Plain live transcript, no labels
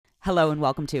Hello and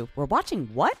welcome to We're Watching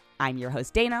What? I'm your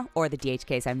host Dana, or the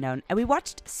DHK as I'm known, and we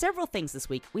watched several things this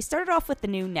week. We started off with the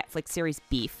new Netflix series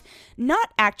Beef.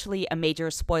 Not actually a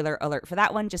major spoiler alert for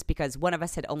that one, just because one of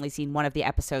us had only seen one of the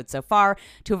episodes so far.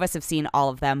 Two of us have seen all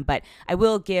of them, but I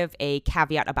will give a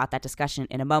caveat about that discussion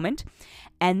in a moment.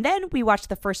 And then we watched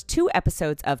the first two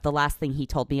episodes of The Last Thing He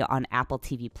Told Me on Apple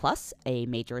TV Plus, a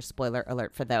major spoiler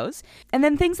alert for those. And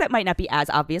then things that might not be as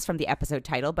obvious from the episode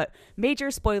title, but major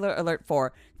spoiler alert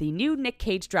for the new Nick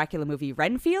Cage Dracula movie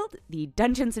Renfield, the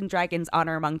Dungeons & Dragons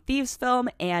Honor Among Thieves film,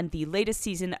 and the latest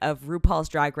season of RuPaul's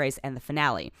Drag Race and the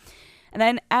finale. And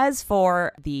then as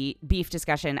for the beef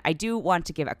discussion, I do want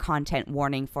to give a content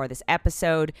warning for this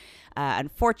episode.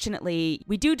 Unfortunately,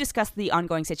 we do discuss the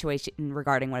ongoing situation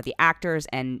regarding one of the actors,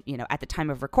 and, at the time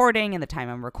of recording and the time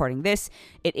I'm recording this,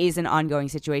 it is an ongoing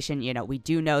situation. We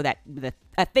do know that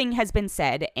a thing has been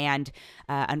said, and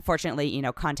unfortunately,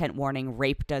 content warning,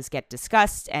 rape does get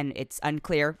discussed, and it's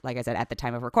unclear, like I said, at the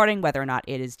time of recording, whether or not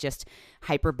it is just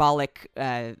hyperbolic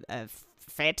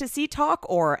fantasy talk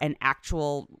or an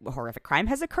actual horrific crime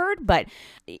has occurred, but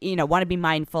want to be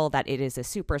mindful that it is a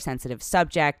super sensitive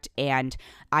subject. And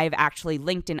I've actually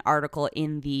linked an article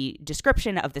in the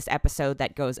description of this episode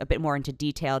that goes a bit more into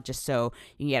detail, just so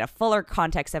you can get a fuller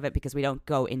context of it, because we don't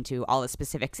go into all the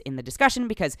specifics in the discussion,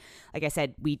 because like I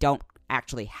said, we don't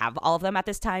actually have all of them at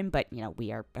this time, but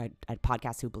we are a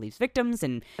podcast who believes victims,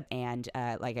 and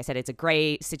like I said, it's a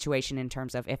gray situation in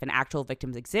terms of if an actual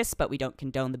victim exists, but we don't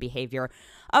condone the behavior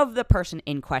of the person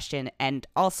in question. And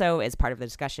also, as part of the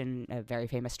discussion, a very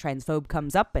famous transphobe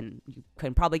comes up, and you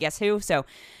can probably guess who. So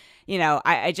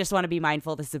I just want to be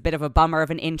mindful. This is a bit of a bummer of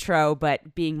an intro,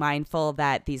 but being mindful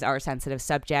that these are sensitive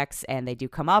subjects and they do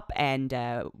come up, and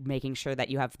making sure that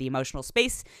you have the emotional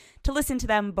space to listen to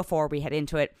them before we head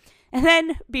into it. And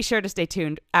then be sure to stay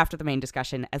tuned after the main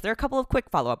discussion, as there are a couple of quick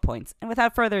follow-up points. And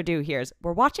without further ado,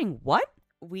 We're Watching What?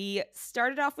 We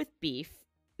started off with Beef.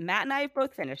 Matt and I have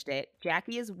both finished it.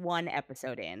 Jackie is one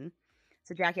episode in.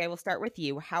 So Jackie, I will start with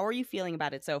you. How are you feeling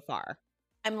about it so far?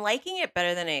 I'm liking it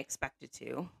better than I expected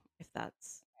to, if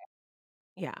that's...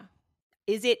 Yeah.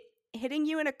 Is it hitting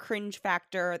you in a cringe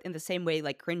factor in the same way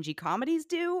like cringy comedies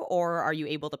do, or are you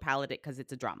able to palate it because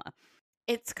it's a drama?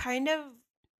 It's kind of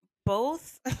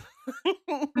both.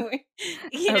 Okay.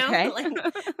 like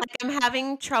I'm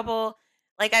having trouble,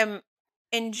 like I'm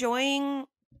enjoying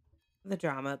the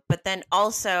drama, but then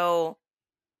also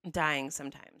dying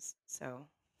sometimes. So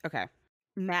Okay.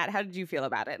 Matt, how did you feel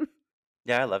about it?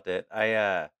 Yeah, I loved it.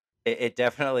 It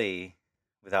definitely,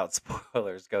 without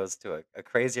spoilers, goes to a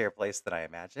crazier place than I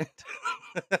imagined.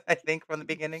 I think from the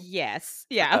beginning, Yes.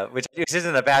 Yeah. which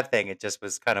isn't a bad thing. It just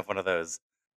was kind of one of those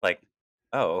like,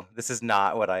 oh, this is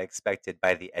not what I expected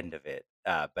by the end of it.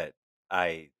 But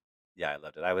I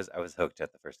loved it. I was hooked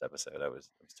at the first episode. I was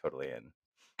totally in.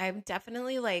 I'm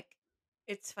definitely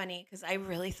it's funny because I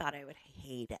really thought I would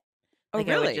hate it. Oh, I would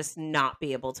really? just not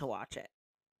be able to watch it.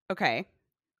 Okay.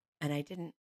 And I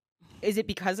didn't. Is it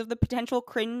because of the potential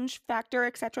cringe factor,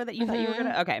 etc., that you thought you were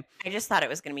gonna? Okay. I just thought it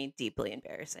was going to be deeply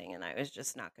embarrassing, and I was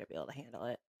just not going to be able to handle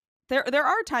it. There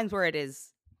are times where it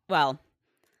is. Well,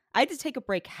 I had to take a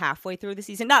break halfway through the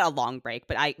season. Not a long break,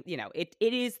 but it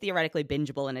is theoretically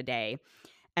bingeable in a day.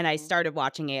 And I started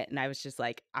watching it, and I was just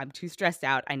like, I'm too stressed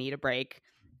out. I need a break.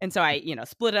 And so I,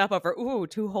 split it up over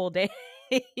 2 whole days.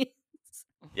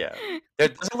 Yeah,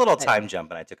 there's a little time jump,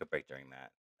 and I took a break during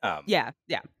that. Yeah.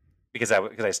 Because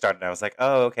I started and I was like,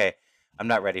 oh, okay, I'm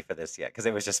not ready for this yet, because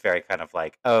it was just very kind of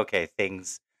like, oh, okay, the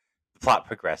plot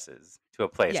progresses to a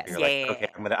place Yes. where you're like, okay,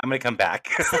 I'm gonna come back,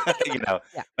 Yeah.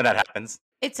 when that happens.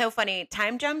 It's so funny.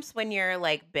 Time jumps when you're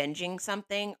binging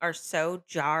something are so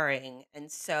jarring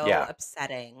and so Yeah.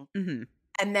 upsetting. Mm-hmm.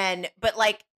 And then, but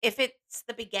if it's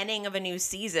the beginning of a new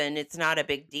season, it's not a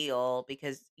big deal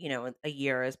because, a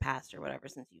year has passed or whatever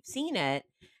since you've seen it.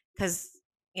 Because,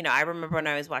 I remember when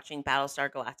I was watching Battlestar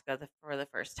Galactica for the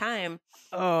first time,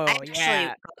 Oh, I actually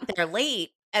yeah. got there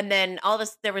late. And then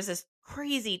there was this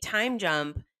crazy time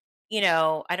jump.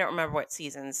 I don't remember what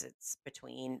seasons it's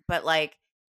between, but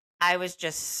I was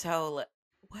just so,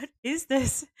 what is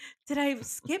this? Did I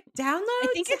skip downloads? I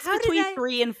think it's between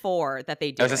 3 and 4 that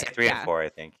they do. I was gonna say 3 and 4, I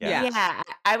think. Yeah. Yeah,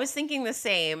 I was thinking the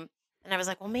same, and I was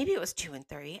like, well, maybe it was 2 and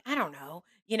 3. I don't know,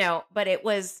 but it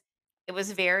was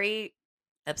very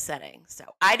upsetting. So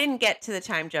I didn't get to the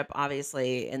time jump,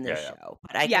 obviously, in this show,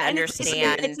 but I can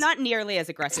understand. It's not nearly as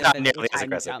aggressive. It's not nearly as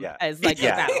aggressive, as the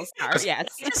Battlestar. Yes,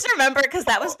 I just remember because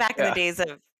that was back in the days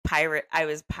of pirate. I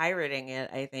was pirating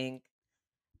it, I think.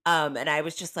 And I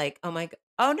was just like, oh my God.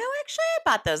 Oh no, actually I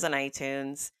bought those on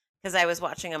iTunes because I was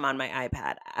watching them on my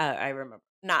iPad. I remember,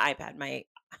 not iPad, my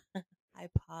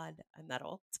iPod. I'm that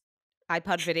old.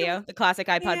 iPod video, the classic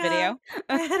iPod Yeah, video.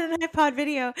 I had an iPod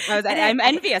video, I'm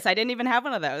envious. I didn't even have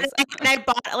one of those. and I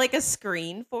bought like a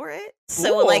screen for it.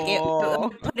 So like it Ooh,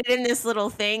 would put it in this little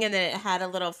thing, and then it had a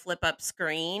little flip up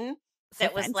screen so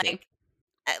that was fancy.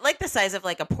 like the size of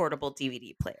like a portable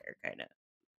DVD player, kind of.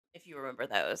 If you remember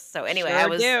those. So anyway,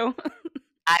 Sure do.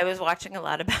 I was watching a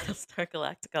lot of Battlestar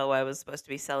Galactica while I was supposed to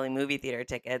be selling movie theater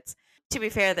tickets. To be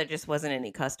fair, there just wasn't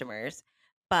any customers.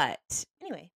 But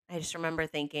anyway, I just remember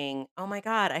thinking, "Oh my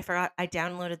god, I forgot I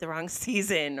downloaded the wrong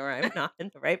season, or I'm not in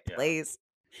the right Yeah. place."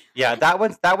 Yeah, that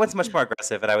one's much more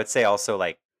aggressive, and I would say also,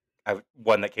 like,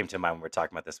 one that came to mind when we are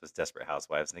talking about this was Desperate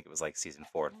Housewives. I think it was, like, season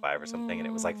 4 and 5 or something, and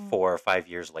it was, like, Mm. 4 or 5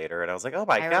 years later, and I was like, "Oh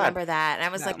my I god." remember that, and I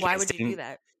was No. like, The "Why kids would you do didn't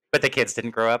that?" but the kids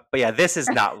didn't grow up. But yeah, this is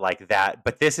not like that,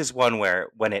 but this is one where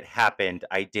when it happened,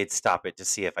 I did stop it to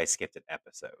see if I skipped an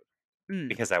episode Mm,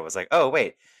 because I was like, "Oh,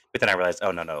 wait." But then I realized,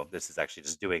 "Oh, no, no, this is actually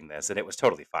just doing this," and it was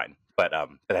totally fine. But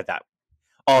at that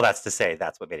all that's to say,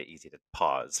 that's what made it easy to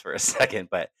pause for a second,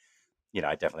 but,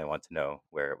 I definitely want to know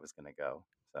where it was gonna go,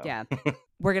 so yeah.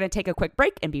 We're going to take a quick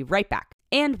break and be right back.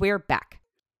 And we're back.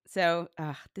 So,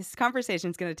 this conversation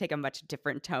is going to take a much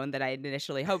different tone than I had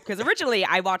initially hoped. Because originally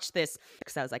I watched this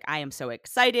because I was like, I am so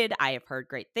excited. I have heard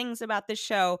great things about this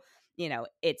show.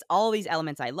 It's all these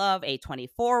elements I love.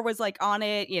 A24 was like on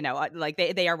it. Like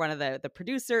they are one of the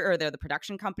producer, or they're the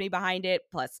production company behind it.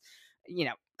 Plus,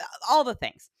 all the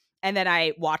things. And then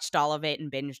I watched all of it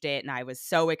and binged it, and I was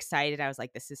so excited. I was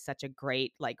like, this is such a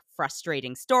great, like,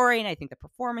 frustrating story, and I think the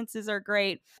performances are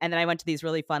great. And then I went to these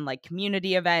really fun, like,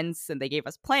 community events, and they gave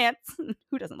us plants.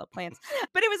 Who doesn't love plants?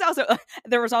 But it was also,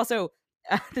 there was also,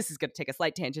 this is going to take a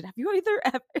slight tangent. Have you either,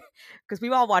 because we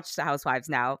all watched The Housewives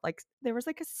now, like, there was,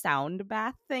 like, a sound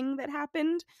bath thing that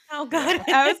happened. Oh Yeah. god.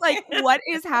 I was like, what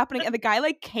is happening? And the guy,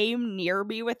 like, came near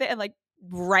me with it and, like,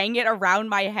 rang it around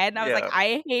my head, and I was like, Yeah.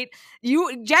 I hate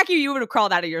you, Jackie. You would have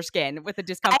crawled out of your skin with the I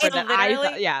discomfort that I felt.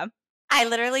 literally Yeah, I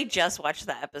literally just watched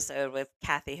the episode with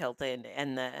Kathy Hilton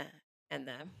and the and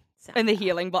sound the bath.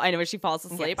 healing ball. I know when she falls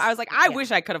asleep, I Yes. was like, I Yeah. wish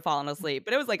I could have fallen asleep,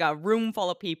 but it was like a room full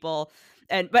of people,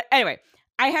 but anyway,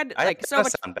 I had I have like so a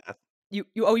much. sound bath.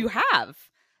 You have.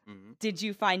 Mhm. Did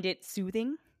you find it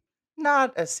soothing?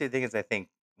 Not as soothing as I think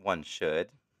one should,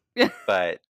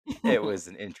 but it was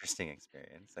an interesting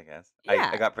experience, I guess. I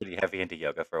Yeah, got pretty heavy into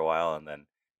yoga for a while, and then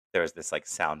there was this, like,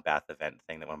 sound bath event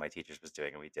thing that one of my teachers was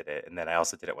doing, and we did it, and then I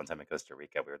also did it one time in Costa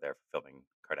Rica. We were there filming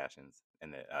Kardashians,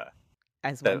 and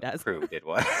as one the does. crew did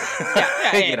one. Yeah,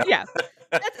 yeah, You yeah, know? yeah.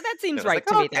 That And seems I was right like,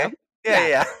 to "Oh, me, though. okay. Yeah, Yeah. yeah,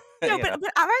 yeah." No, You know?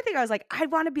 but I think I was like,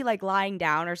 I'd want to be like lying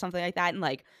down or something like that, and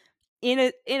like in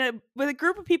a with a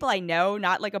group of people I know,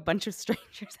 not like a bunch of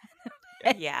strangers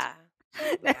Yeah. Yeah.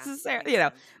 Yeah, that necessarily, makes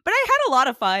sense. But I had a lot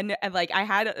of fun, and like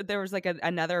there was like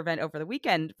another event over the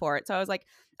weekend for it, so I was like,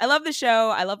 I love the show.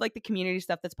 I love like the community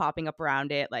stuff that's popping up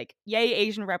around it. Like, yay,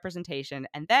 Asian representation.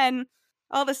 And then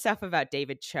all the stuff about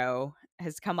David Cho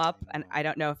has come I up, and know. I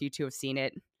don't know if you two have seen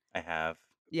it. I have.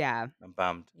 Yeah, I'm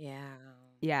bummed. Yeah.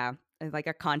 yeah, and like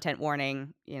a content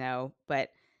warning,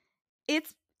 but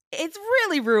it's it's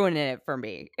really ruining it for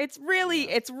me. Yeah. It's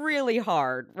really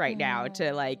hard right now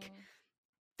to like Mm.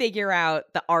 figure out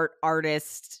the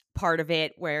artist part of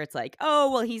it, where it's like,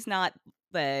 oh, well, he's not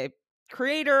the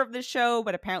creator of the show,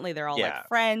 but apparently they're all like Yeah.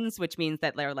 friends, which means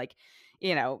that they're like,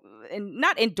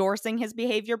 not endorsing his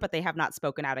behavior, but they have not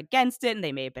spoken out against it, and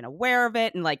they may have been aware of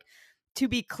it. And like, to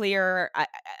be clear,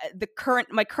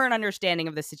 my current understanding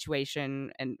of the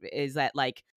situation and is that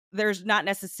like there's not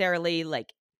necessarily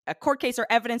like a court case or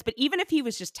evidence, but even if he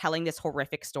was just telling this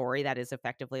horrific story that is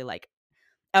effectively like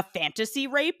a fantasy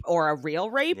rape or a real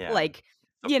rape, Yeah. like,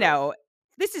 So gross.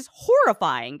 this is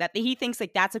horrifying that he thinks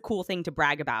like that's a cool thing to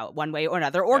brag about one way or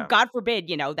another, or Yeah. God forbid,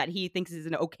 that he thinks is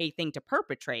an okay thing to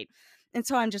perpetrate. And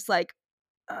so I'm just like,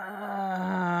 why?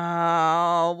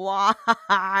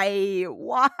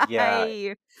 Yeah.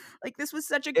 Why? Like, this was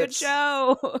such a good It's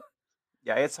show.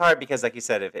 Yeah, it's hard because, like you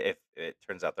said, if it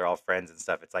turns out they're all friends and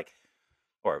stuff, it's like,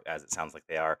 or as it sounds like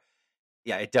they are.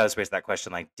 Yeah, it does raise that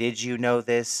question. Like, did you know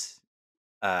this?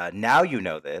 Now you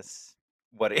know this.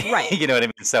 What Right. you know what I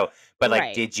mean? So, but like,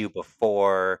 Right. did you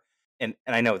before? And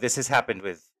I know this has happened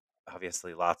with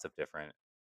obviously lots of different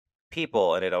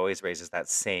people, and it always raises that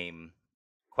same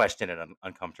question and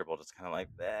uncomfortable, just kind of like,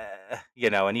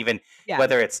 and even Yeah.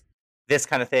 whether it's this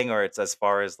kind of thing or it's as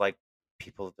far as like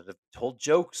people that have told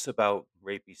jokes about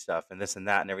rapey stuff and this and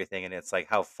that and everything, and it's like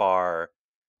how far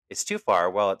is too far.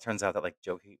 Well, it turns out that like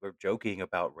joking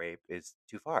about rape is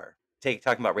too far.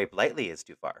 Talking about rape lightly is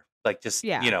too far. Like just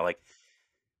Yeah. like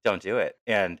don't do it.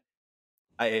 And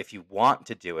if you want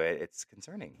to do it, it's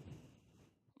concerning.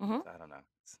 Mhm. So I don't know.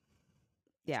 It's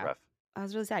Yeah. rough. I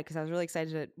was really sad because I was really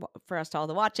excited for us to all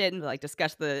to watch it and like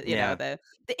discuss the Yeah.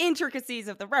 the intricacies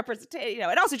of the representation,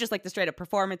 and also just like the straight up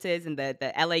performances and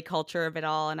the LA culture of it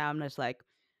all. And now I'm just like,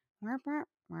 "Wah, wah,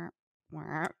 wah,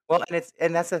 wah." Well,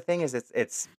 and that's the thing is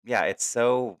it's yeah, it's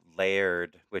so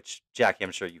layered, which Jackie,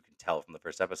 I'm sure you can tell from the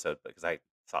first episode because I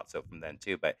thought so from then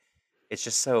too, but it's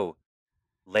just so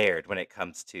layered when it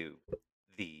comes to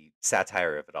the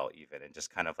satire of it all even and just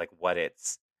kind of like what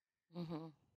it's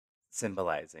Mhm.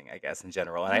 symbolizing, I guess, in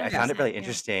general. And I Yeah, found it really 100%.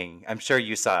 Yeah. interesting. I'm sure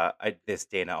you saw this,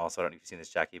 Dana, also. I don't know if you've seen this,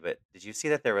 Jackie, but did you see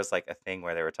that there was like a thing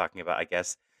where they were talking about, I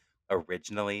guess,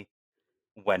 originally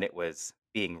when it was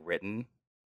being written,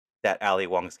 that Ali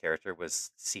Wong's character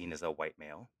was seen as a white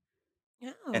male,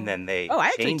 and Oh. then they oh, I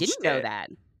actually changed didn't know it. that.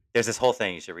 There's this whole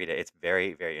thing, you should read it. It's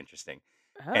very, very interesting.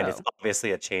 And it's Oh,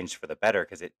 obviously a change for the better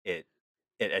because it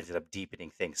ended up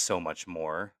deepening things so much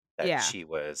more that yeah, she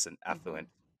was an affluent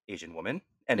Mhm. Asian woman.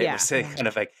 And it yeah, was Right. kind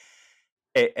of like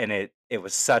it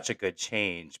was such a good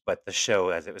change, but the show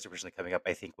as it was originally coming up,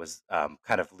 I think was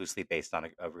kind of loosely based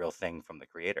on a real thing from the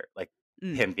creator, like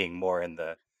mm, him being more in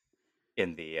the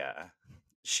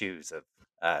shoes of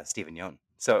Stephen Yeun.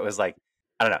 So it was like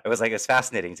I don't know. It was like it's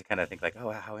fascinating to kind of think like, oh,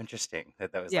 wow, how interesting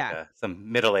that was like yeah, a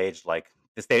some middle aged like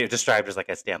this they described as like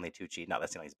a Stanley Tucci. Not that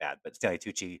Stanley's bad, but Stanley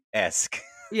Tucci esque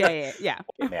yeah, yeah, yeah,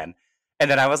 white man. And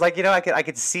then I was like, I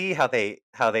could see how they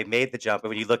made the jump. And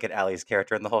when you look at Allie's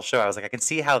character in the whole show, I was like, I can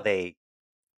see how they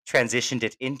transitioned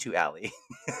it into Allie,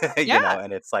 yeah.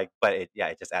 and it's like, but it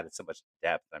just added so much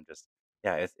depth. I'm just,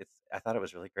 yeah, it's I thought it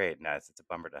was really great. No, it's a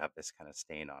bummer to have this kind of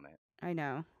stain on it. I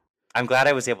know. I'm glad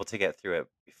I was able to get through it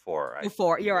before I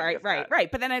Before knew you're any right, of right, that. right.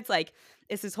 But then it's like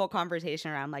it's this whole conversation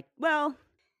around like, well,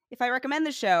 if I recommend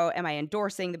the show, am I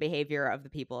endorsing the behavior of the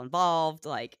people involved?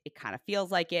 Like it kind of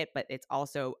feels like it, but it's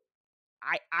also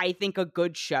I think a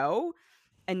good show.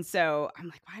 And so I'm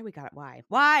like, why we got it?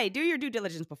 Why? Do your due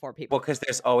diligence before Well, people. because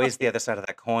there's always the other side of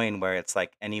that coin where it's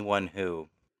like anyone who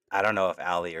I don't know if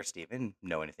Allie or Steven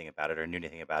know anything about it or knew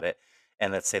anything about it,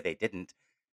 and let's say they didn't,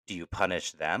 do you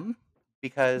punish them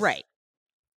because Right.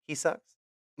 he sucks?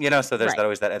 So there's Right.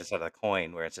 always that other side of the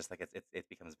coin where it's just like it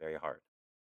becomes very hard.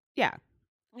 Yeah.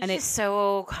 And It's it just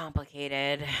so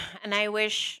complicated. And I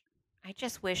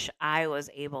just wish I was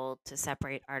able to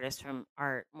separate artists from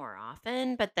art more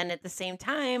often. But then at the same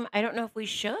time, I don't know if we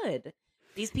should.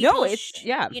 These no, people, it's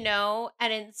yeah.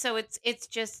 so it's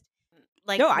just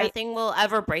like No, I nothing will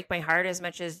ever break my heart as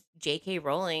much as J.K.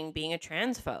 Rowling being a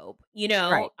transphobe.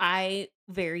 right. I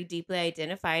very deeply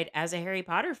identified as a Harry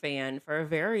Potter fan for a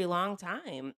very long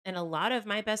time. And a lot of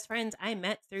my best friends I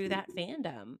met through that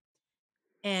fandom.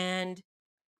 And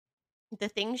the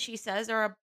things she says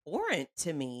are abhorrent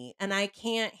to me and I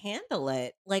can't handle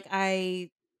it. Like I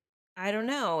don't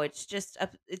know, it's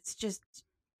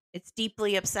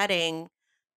deeply upsetting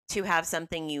to have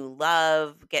something you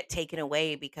love get taken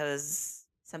away because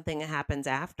something that happens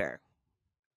after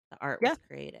the art Yeah. was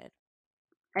created.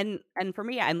 And for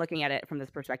me, I'm looking at it from this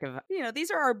perspective.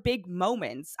 These are our big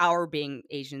moments, our being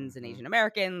Asians and Hmm. Asian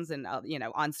Americans, and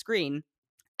on screen,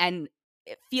 and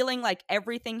feeling like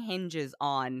everything hinges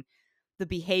on the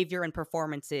behavior and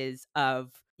performances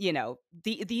of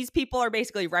these people are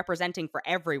basically representing for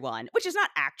everyone, which is not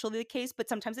actually the case, but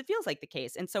sometimes it feels like the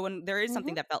case. And so when there is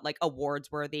something Mhm. that felt like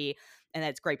awards worthy and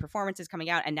that's great performances coming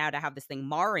out, and now to have this thing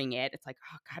marring it, it's like,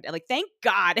 oh god, like thank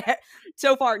god.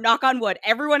 So far, knock on wood,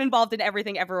 everyone involved in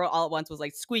everything everywhere all at once was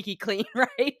like squeaky clean.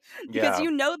 Right? Because Yeah.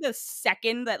 the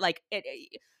second that like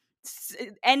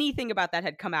anything about that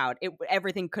had come out,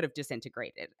 everything could have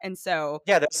disintegrated. And so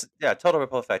Yeah, that's yeah, total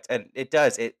ripple effect, and it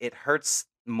does. It hurts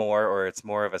more, or it's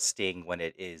more of a sting when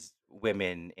it is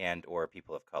women and or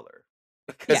people of color,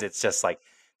 because yeah, it's just like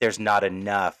there's not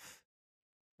enough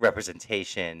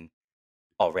representation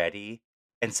already,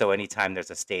 and so anytime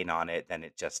there's a stain on it, then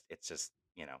it's just it's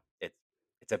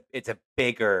a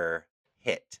bigger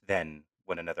hit than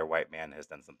when another white man has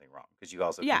done something wrong, because you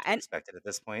also come yeah, to and expect it at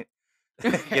this point,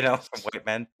 right. from white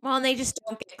men. Well, and they just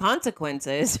don't get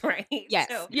consequences, right? Yes,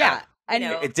 So, Yeah. yeah,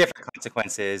 and Different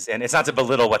consequences, and it's not to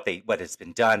belittle what has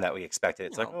been done that we expected.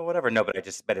 It's like, no. oh, whatever. No, but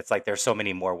it's like there's so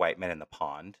many more white men in the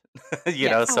pond,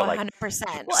 yes. Oh, So like,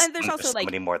 100%. Well, and there's there's also so like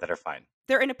many more that are fine.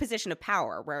 they're in a position of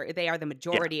power where they are the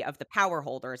Yeah, majority of the power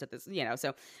holders at this,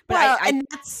 so but Well, I and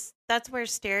that's where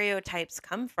stereotypes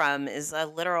come from is a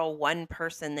literal one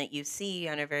person that you see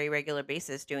on a very regular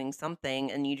basis doing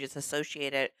something and you just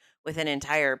associate it with an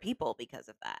entire people because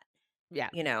of that, yeah,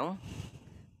 you know?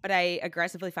 but I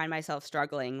aggressively find myself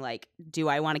struggling, like, do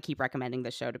I want to keep recommending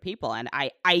this show to people? And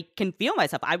I can feel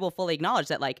myself. I will fully acknowledge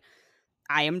that, like,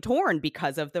 I am torn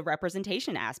because of the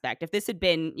representation aspect. If this had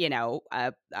been,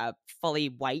 a fully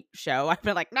white show, I'd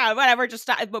be like, no, whatever, just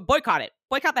stop, boycott it,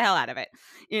 boycott the hell out of it,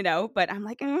 But I'm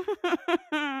like,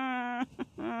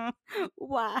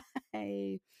 why?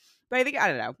 But I think I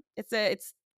don't know.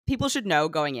 It's people should know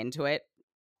going into it.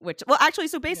 Which, well, actually,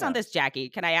 so based on Yeah. this, Jackie,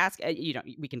 can I ask?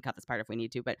 We can cut this part if we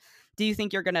need to, but do you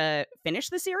think you're gonna finish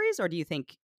the series, or do you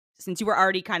think, since you were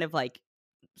already kind of like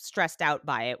stressed out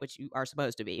by it, which you are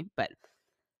supposed to be, but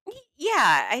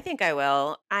Yeah, I think I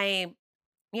will.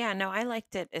 Yeah, no, I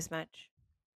liked it as much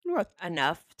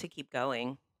enough to keep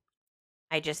going.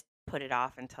 I just put it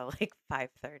off until like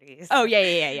 5:30. Oh, yeah.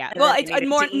 And Well, then I it's needed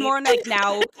to eat. more like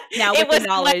now It with the wasn't like,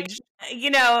 knowledge.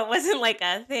 it wasn't like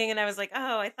a thing, and I was like,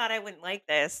 oh, I thought I wouldn't like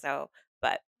this. So,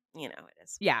 but it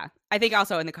is. Yeah. I think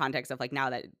also in the context of like now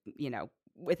that,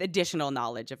 with additional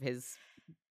knowledge of his.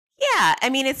 Yeah, I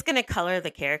mean, it's gonna color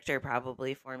the character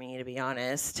probably for me, to be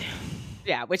honest.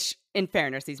 Yeah, which in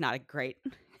fairness, he's not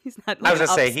he's not I like was an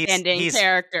gonna say upstanding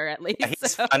character at least.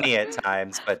 he's So. funny at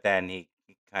times, but then he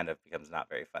kind of becomes not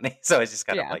very funny. So it's just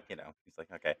kind of Yeah. like, he's like,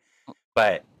 okay.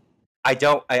 But I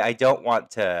don't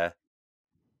want to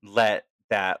let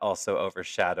that also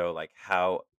overshadow like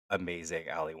how amazing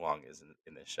Ali Wong is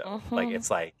in this show. Like Mhm. it's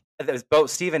like there's both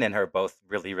Steven and her both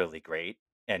really, really great.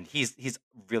 And he's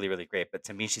really, really great. But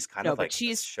to me, she's kind No, of but like the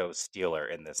she's show stealer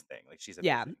in this thing. Like she's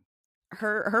yeah. amazing.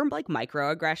 Her like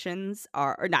microaggressions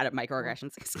are, or not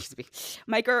microaggressions, excuse me,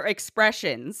 micro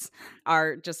expressions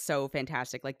are just so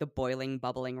fantastic. Like the boiling,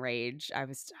 bubbling rage. I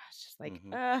was just like,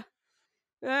 Hmm.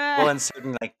 Well, uh, in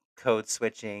certain like code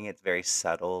switching, it's very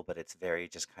subtle, but it's very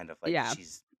just kind of like yeah,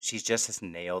 she's just as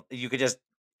nailed. You could just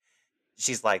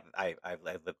she's like I've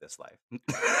lived this life.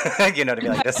 You know what I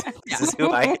mean? Like yeah, this is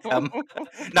who I am. Not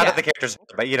that yeah. the characters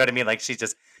are, but you know what I mean? Like she's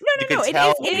just you No, can no.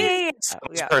 tell It when is.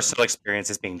 someone's Yeah. personal experience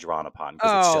is being drawn upon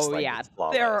because it's just Oh like yeah, it's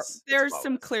flawless. It's there's some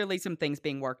flawless. clearly some things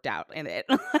being worked out in it.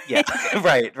 Yeah,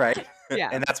 right. Yeah,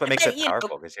 And that's what makes But, it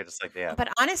powerful because you're just like, damn. but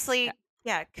yeah, honestly,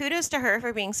 yeah, kudos to her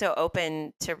for being so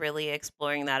open to really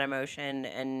exploring that emotion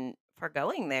and for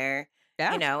going there.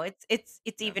 yeah, It's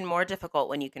Yeah, even more difficult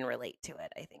when you can relate to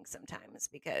it, I think sometimes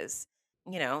because,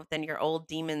 then your old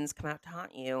demons come out to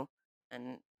haunt you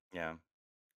and yeah.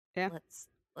 yeah.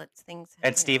 lets things,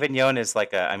 And Steven Yeun is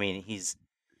like I mean,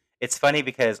 it's funny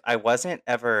because I wasn't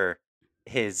ever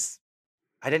his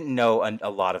I didn't know a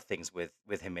lot of things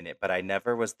with him in it, but I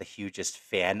never was the hugest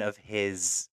fan of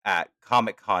his at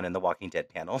Comic Con and the Walking Dead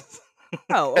panels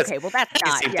Oh, because okay. Well, that's he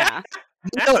not. seemed to. Yeah,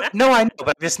 No, I know, but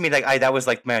I just mean like that was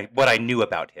like what I knew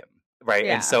about him, right? And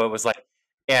yeah, so it was like,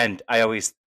 and I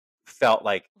always felt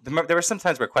like there were some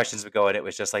times where questions would go and it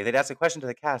was just like they'd ask a question to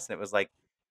the cast and it was like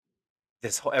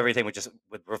this whole everything would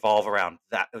revolve around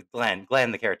that Glenn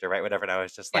the character, right? Whatever, and I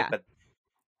was just like, yeah. but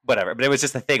whatever. But it was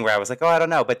just a thing where I was like, oh, I don't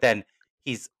know. But then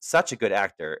he's such a good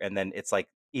actor, and then it's like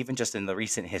even just in the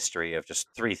recent history of just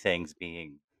three things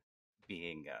being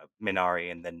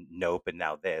Minari and then Nope and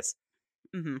now this,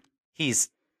 Hmm. he's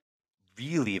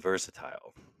really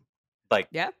versatile, like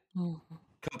Yeah. Mhm.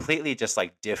 completely just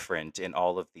like different in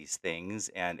all of these things,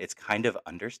 and it's kind of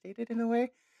understated in a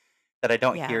way that I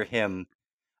don't Yeah. hear him.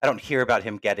 I don't hear about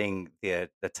him getting the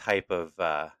type of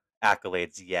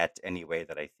accolades yet, anyway,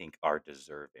 that I think are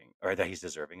deserving or that he's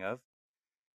deserving of.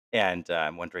 And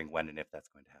I'm wondering when and if that's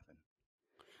going to happen.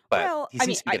 But Well, he I seems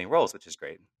mean, to be getting roles, which is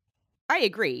great. I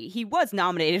agree. He was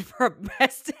nominated for a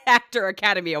Best Actor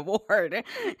Academy Award,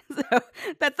 so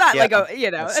that's not Yeah, like a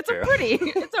that's it's a true. pretty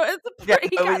it's a Yeah,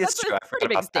 pretty oh, that's it's true. a I pretty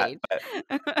forgot big about that. stage.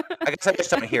 But I guess I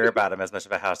just don't hear about him as much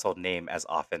of a household name as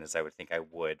often as I would think I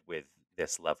would with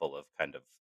this level of kind of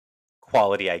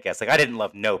quality, I guess. Like I didn't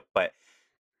love Nope, but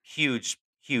huge,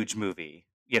 huge movie,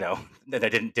 that I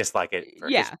didn't dislike it for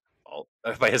his Yeah. fault,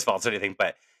 or by his faults or anything.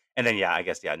 But and then I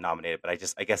guess nominated. But I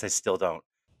guess I still don't.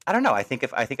 I don't know. I think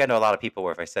I know a lot of people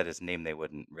where if I said his name, they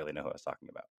wouldn't really know who I was talking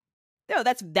about. No,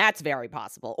 that's very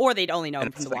possible. Or they'd only know And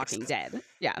him from that's The what I guess, Walking Dead.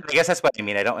 Yeah. I guess that's what I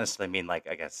mean. I don't necessarily mean like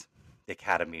I guess the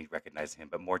Academy recognizing him,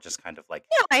 but more just kind of like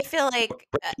No, I feel like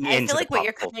breaking into the what pop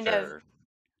you're kind of culture.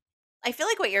 I feel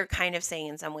like what you're kind of saying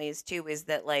in some ways too is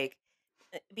that like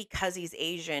because he's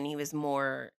Asian, he was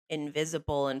more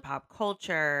invisible in pop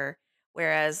culture.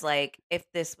 Whereas like if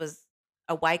this was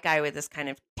a white guy with this kind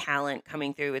of talent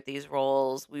coming through with these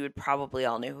roles, we would probably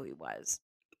all know who he was.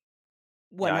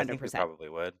 Yeah, I think we 100%. probably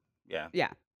would. Yeah, Yeah.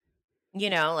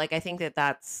 Like I think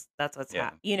that's what's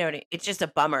yeah, it's just a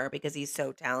bummer because he's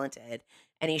so talented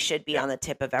and he should be yeah. on the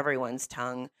tip of everyone's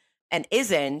tongue and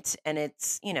isn't, and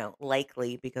it's,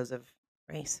 likely because of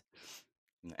race.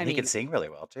 I And he can mean, sing really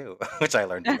well too, which I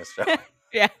learned in this show.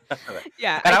 Yeah. And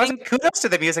Yeah, I I was think like, kudos to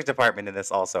the music department in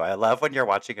this also. I love when you're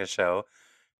watching a show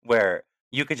where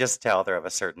you could just tell they're of a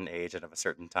certain age and of a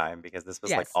certain time because this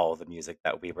was like yes. all the music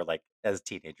that we were like as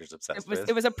teenagers It obsessed was with.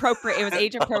 it was appropriate. It was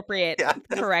age appropriate, Yeah.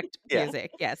 correct Yeah.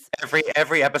 music. Yes.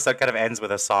 Every episode kind of ends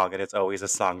with a song, and it's always a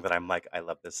song that I'm like, I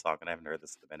love this song, and I haven't heard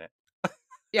this in a minute.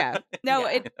 Yeah. No,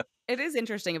 Yeah. it is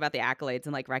interesting about the accolades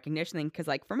and like recognition thing because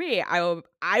like for me,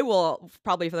 I will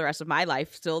probably for the rest of my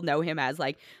life still know him as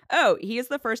like, oh, he is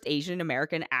the first Asian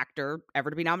American actor ever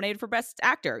to be nominated for Best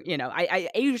Actor. You know, I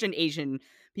Asian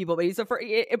people, but he's the first,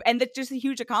 and that's just a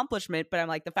huge accomplishment. But I'm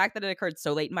like the fact that it occurred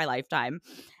so late in my lifetime,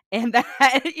 and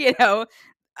that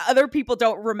other people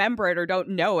don't remember it or don't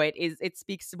know it is it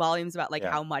speaks volumes about like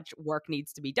Yeah. how much work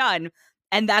needs to be done.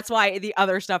 And that's why the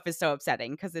other stuff is so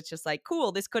upsetting because it's just like,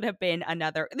 cool, this could have been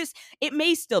another this it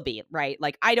may still be, right?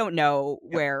 Like I don't know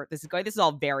Yep. where this is going. This is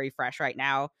all very fresh right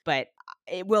now, but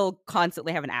it will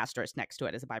constantly have an asterisk next to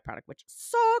it as a byproduct, which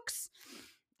sucks.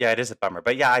 Yeah, it is a bummer.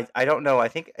 But yeah, I don't know. I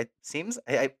think it seems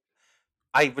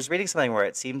I was reading something where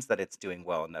it seems that it's doing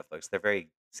well on Netflix. They're very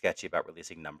sketchy about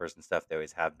releasing numbers and stuff. They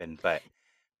always have been, but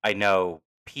I know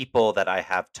people that I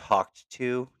have talked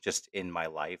to just in my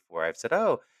life where I've said,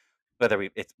 "Oh, whether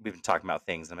we've been talking about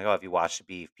things." And I'm like, "Oh, have you watched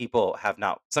Beef?" People have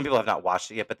not. Some people have not watched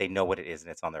it yet, but they know what it is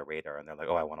and it's on their radar, and they're like,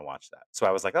 "Oh, I want to watch that." So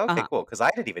I was like, oh, "Okay, Uh-huh. cool," because I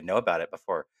didn't even know about it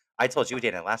before. I told you,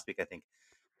 Dana, last week. I think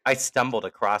I stumbled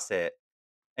across it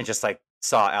and just like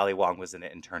saw Ali Wong was in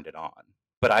it and turned it on,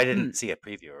 but I Mm, didn't see a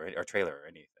preview or trailer or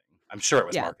anything. I'm sure it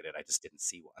was yeah. marketed. I just didn't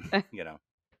see one. You know?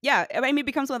 Yeah. I mean, it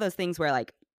becomes one of those things where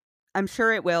like I'm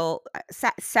sure it will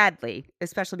sadly,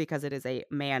 especially because it is a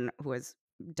man who has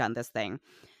done this thing.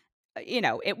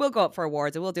 It will go up for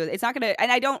awards. It will do it. It's not going to,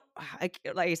 and I don't, like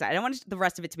I said, I don't want the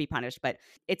rest of it to be punished, but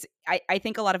I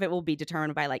think a lot of it will be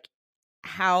determined by like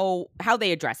how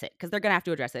they address it because they're going to have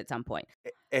to address it at some point.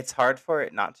 It's hard for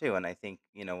it not to, and I think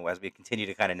as we continue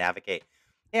to kind of navigate,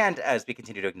 and as we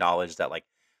continue to acknowledge that, like,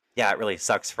 yeah, it really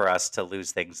sucks for us to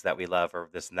lose things that we love or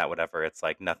this and that, whatever. It's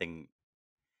like nothing.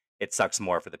 It sucks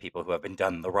more for the people who have been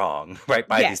done the wrong, right,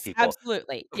 by these Yes, people,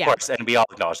 absolutely. of Yeah, course, and we all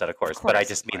acknowledge that, of of course. But I course, of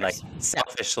just mean, like, course. Yeah.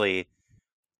 selfishly,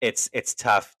 it's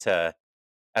tough to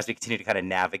as we continue to kind of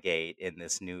navigate in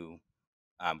this new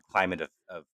climate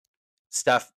of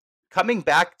stuff coming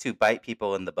back to bite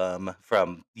people in the bum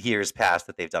from years past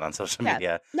that they've done on social Yeah.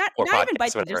 media Not or even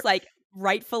bite podcasts, them, whatever. just like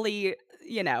rightfully,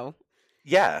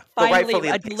 Yeah, but finally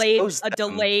rightfully expose a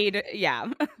them. delayed, yeah.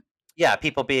 Yeah,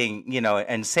 people being,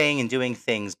 and saying and doing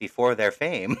things before their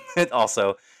fame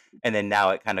also, and then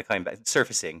now it kind of coming back,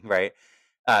 surfacing, right?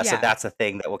 So Yeah. that's a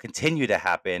thing that will continue to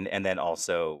happen, and then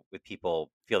also with people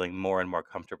feeling more and more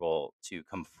comfortable to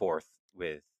come forth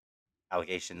with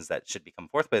allegations that should be come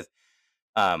forth with,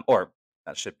 or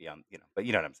that should be on, but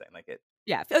you know what I'm saying, like it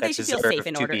Yeah, feel they that should feel safe deserve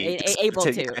in to order be able to,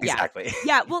 yeah, to, yeah. exactly.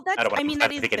 Yeah, well, I that's don't want I to. mean, I that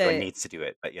don't is think anyone the needs to do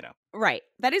it, but right.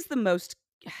 That is the most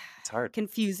it's hard.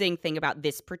 confusing thing about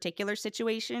this particular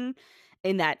situation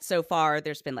in that so far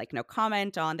there's been like no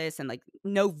comment on this and like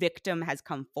no victim has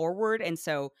come forward. And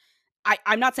so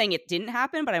I'm not saying it didn't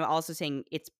happen, but I'm also saying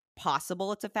it's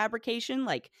possible it's a fabrication.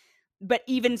 Like, but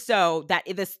even so, that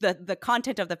the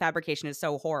content of the fabrication is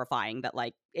so horrifying that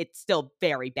like it's still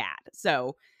very bad.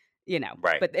 So,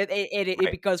 Right, but right,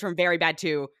 it goes from very bad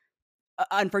to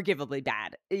unforgivably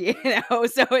bad.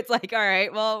 So it's like, all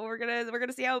right, well, we're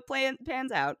gonna see how it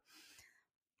pans out.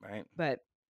 right. But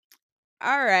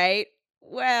all right,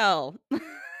 well,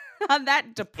 on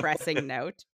that depressing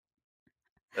note.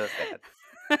 So sad.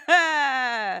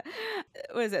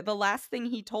 What is it? The last thing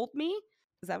he told me?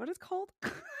 Is that what it's called?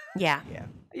 Yeah. Yeah,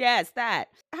 Yes, that.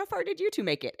 How far did you two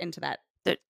make it into that?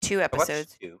 The 2 I watched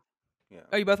episodes. 2. Yeah.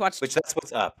 Oh, you both watched? Which that's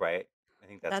what's up, right?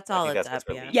 That's I all think it's that's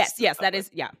what's up, yeah. Yes, released to the yes, that public. is.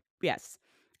 Yeah, yes.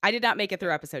 I did not make it Yeah.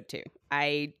 through episode 2.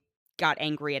 I got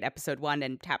angry at episode 1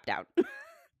 and tapped out.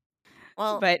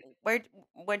 Well, But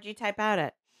where'd you type out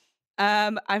at?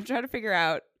 I'm trying to figure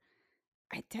out.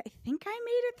 I think I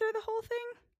made it through the whole thing.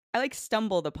 I like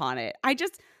stumbled upon it.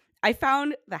 I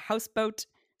found the houseboat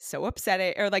so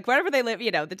upsetting, or like wherever they live.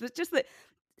 Just that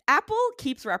Apple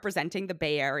keeps representing the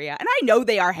Bay Area, and I know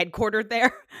they are headquartered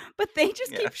there, but they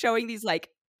just Yeah. keep showing these like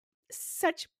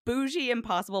such bougie,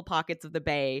 impossible pockets of the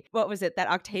Bay. What was it? That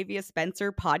Octavia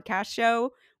Spencer podcast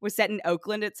show was set in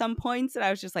Oakland at some points, and I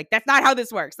was just like, "That's not how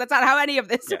this works. That's not how any of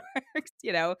this Yeah. works."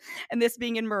 And this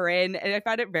being in Marin, and I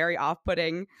found it very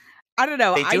off-putting. I don't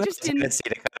know. They I do have just a didn't. tendency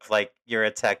to kind of like, you're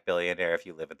a tech billionaire if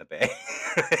you live in the Bay.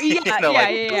 Yeah, yeah,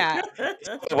 Like, yeah, it's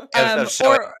a way yeah. of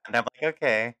showing it, and I'm like,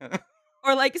 "Okay."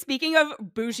 Or like speaking of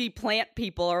bougie plant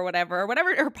people or whatever,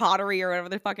 or pottery or whatever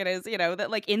the fuck it is,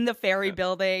 that like in the ferry Yeah.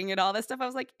 building and all this stuff. I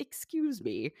was like, excuse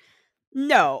me.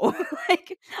 No.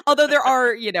 Like, although there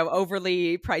are,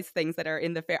 overly priced things that are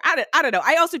in the fair. I don't know.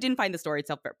 I also didn't find the story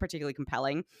itself particularly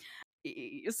compelling.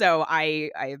 So I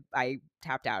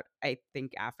tapped out, I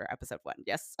think, after episode 1.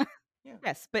 Yes. Yeah.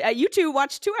 Yes. But you two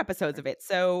watched 2 episodes Right. of it.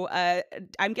 So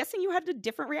I'm guessing you had a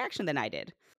different reaction than I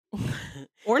did.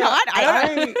 Or Yeah, not. I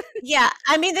don't know. Yeah,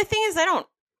 I mean, the thing is,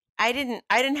 I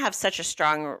didn't have such a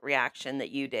strong reaction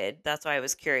that you did. That's why I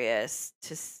was curious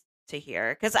to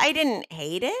hear, because I didn't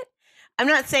hate it. I'm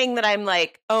not saying that I'm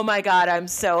like, oh my god, I'm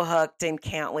so hooked and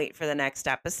can't wait for the next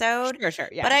episode. Sure.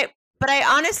 But Yeah. I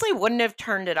honestly wouldn't have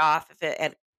turned it off if it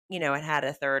had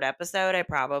a third episode. I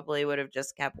probably would have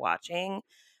just kept watching.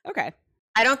 Okay.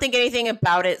 I don't think anything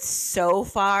about it so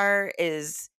far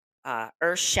is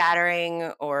earth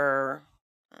shattering or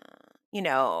but I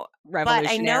know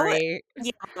Revolutionary.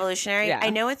 yeah, revolutionary. I Yeah.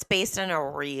 know it's based on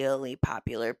a really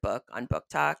popular book on Book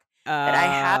Talk that I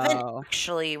haven't Oh.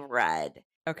 actually read.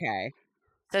 Okay.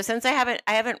 So since I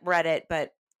haven't read it,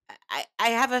 but I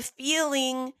have a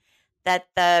feeling that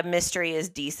the mystery is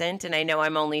decent, and I know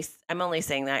I'm only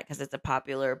saying that because it's a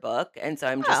popular book, and so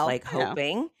I'm just Well, like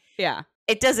hoping Yeah.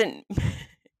 it doesn't.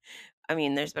 I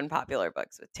mean, there's been popular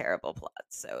books with terrible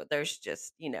plots, so there's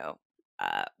just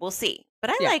we'll see.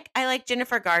 But Yeah. I like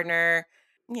Jennifer Gardner.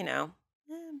 You know,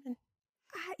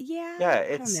 Yeah. Yeah, I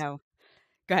don't it's know.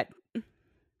 Go ahead.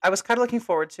 I was kind of looking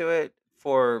forward to it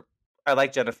for I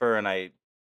like Jennifer and I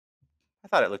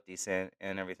thought it looked decent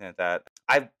and everything like that.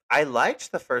 I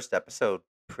liked the first episode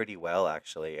pretty well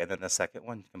actually, and then the second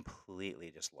one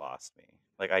completely just lost me.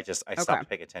 Like I Okay. stopped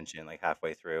paying attention like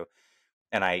halfway through,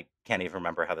 and I can't even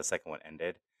remember how the second one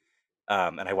ended.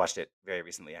 And I watched it very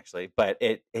recently actually, but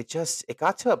it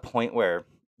got to a point where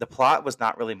the plot was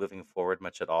not really moving forward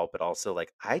much at all, but also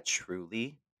like I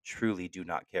truly do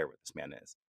not care what this man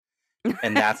is.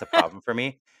 And that's a problem for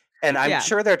me. And I'm Yeah.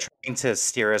 sure they're trying to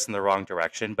steer us in the wrong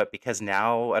direction, but because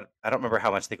now I don't remember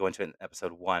how much they go into in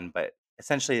episode 1, but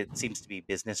essentially it seems to be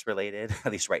business related,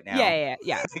 at least right now. Yeah.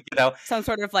 You know? Some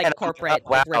sort of And like I'm like, corporate "Oh,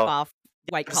 like rip wow." off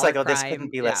Yeah, white I'm just like, collar "Oh, this couldn't crime.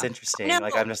 be less Yeah. interesting."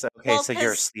 Like, no, I'm just like, "Okay, well, so you're a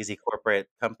because sleazy corporate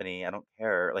company. I don't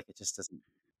care." Like, it just doesn't.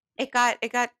 it got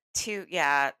to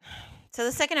yeah. So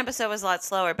the second episode was a lot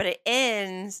slower, but it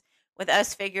ends with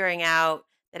us figuring out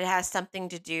that it has something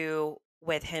to do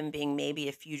with him being maybe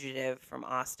a fugitive from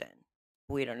Austin.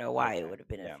 We don't know why it Okay, would have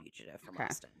been a yeah. fugitive from Okay.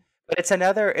 Austin. But it's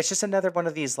just another one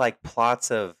of these, like, plots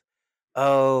of,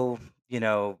 oh, you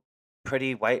know,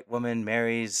 pretty white woman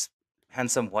marries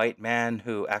handsome white man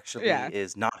who actually Yeah.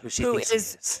 is not who she Who thinks he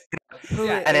is is. who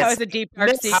Yeah. And Oh, is it's it's a deep dark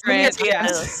how many secret. Yeah.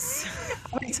 mysterious.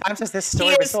 how many times has this He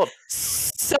story been is told?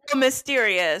 so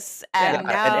mysterious, Yeah. and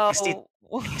Yeah, an angsty now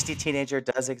angsty teenager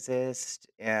does exist,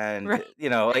 and, Right.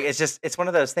 like, it's one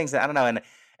of those things that I don't know, and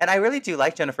I really do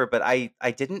like Jennifer, but I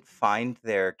didn't find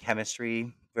their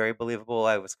chemistry very believable.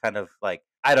 I was kind of like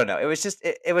I don't know. It was just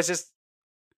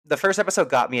the first episode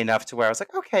got me enough to where I was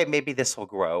like, "Okay, maybe this will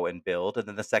grow and build," and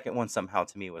then the second one somehow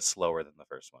to me was slower than the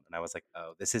first one, and I was like,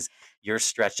 "Oh, you're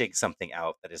stretching something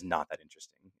out that is not that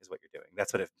interesting, is what you're doing."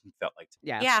 That's what it felt like to me.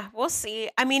 Yeah. yeah, we'll see.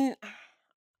 I mean,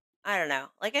 I don't know.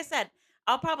 Like I said,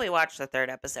 I'll probably watch the third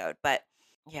episode, but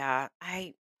yeah,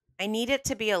 I need it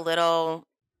to be a little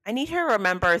I need to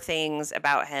remember things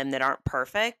about him that aren't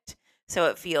perfect so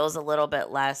it feels a little bit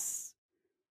less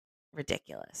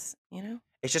ridiculous, you know?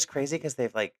 It's just crazy because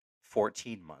they've, like,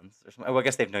 14 months or something. Well, I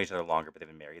guess they've known each other longer, but they've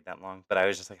been married that long, but I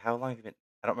was just like, "How long have you been"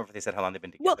 I don't remember if they said how long they've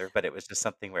been Well, together, but it was just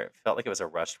something where it felt like it was a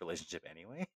rushed relationship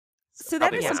anyway. So so that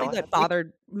probably is was Yeah. a something lot, that actually.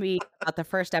 bothered me about the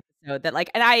first episode, that like,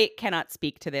 and I cannot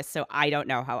speak to this, so I don't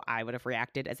know how I would have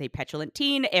reacted as a petulant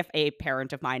teen if a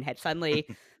parent of mine had suddenly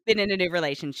been in a new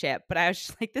relationship. But I was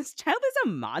just like, this child is a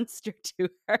monster to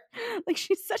her. Like,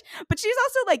 but she's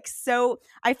also like,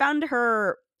 I found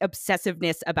her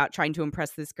obsessiveness about trying to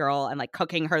impress this girl and like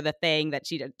cooking her the thing that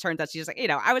turns out she's just like,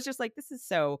 I was just like, this is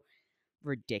so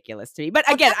ridiculous to me. But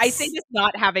Well, again, I say that's this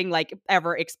not having like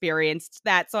ever experienced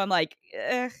that, so I'm like,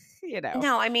 you know,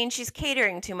 no, I mean, she's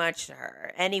catering too much to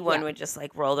her. yeah, Anyone would just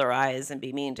like roll their eyes and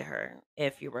be mean to her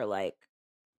if you were like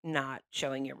not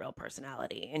showing your real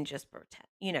personality and just pretend.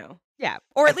 yeah,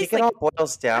 or I at think least it like all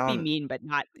boils not be down. mean, but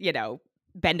not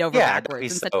bend over Yeah, not be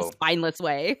backwards in such a so. spineless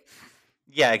way.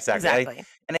 Yeah, exactly. Exactly.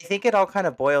 And I think it all kind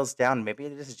of boils down. Maybe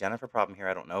this is Jennifer problem here.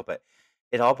 I don't know, but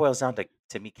it all boils down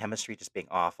to me chemistry just being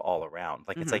off all around.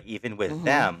 Like it's Hmm. like even with Mhm.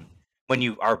 them, when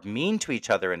you are mean to each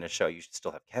other in a show, you should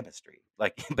still have chemistry.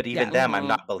 Like, but even Yeah, them, I'm Mhm.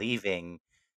 not believing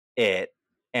it.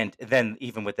 And then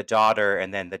even with the daughter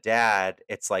and then the dad,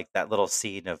 it's like that little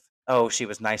scene of oh, she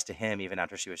was nice to him even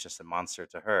after she was just a monster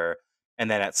to her.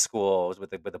 And then at school with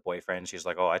the boyfriend, she's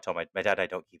like, "Oh, I told my dad I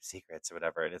don't keep secrets or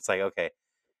whatever." And it's like, okay,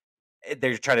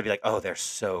 they're trying to be like, oh, they're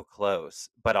so close,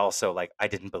 but also like I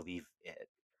didn't believe it.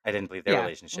 I didn't believe their Yeah.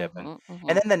 relationship, and Mm-hmm.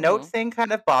 then the note thing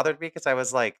kind of bothered me because I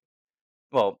was like,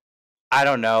 well, I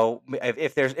don't know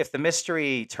if the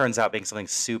mystery turns out being something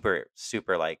super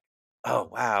super like, oh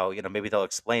wow, maybe they'll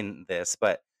explain this,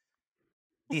 but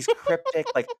these cryptic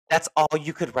like that's all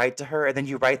you could write to her, and then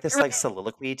you write this like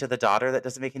soliloquy to the daughter that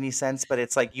doesn't make any sense, but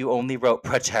it's like you only wrote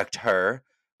protect her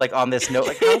like on this note,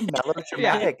 like how Yeah.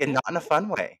 melodramatic and not in a fun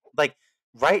way. Like,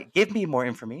 give me more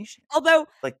information. Although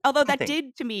Like something.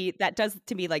 that does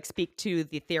to me like speak to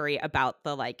the theory about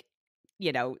the like,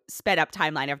 sped up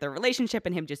timeline of their relationship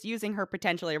and him just using her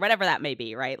potentially or whatever that may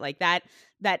be, right? Like that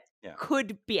Yeah.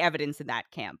 could be evidence in that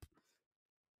camp.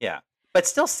 Yeah. But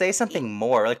still say something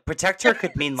more. Like protect her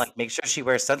could mean like make sure she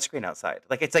wears sunscreen outside.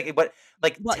 Like it's like what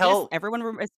like Well, yes, tell everyone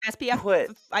SPF.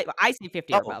 put I say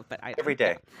 50 or oh above, but every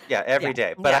yeah, day. Yeah, every yeah,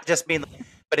 day. But I Yeah. just mean like,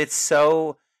 but it's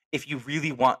so if you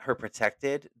really want her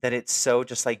protected, then it's so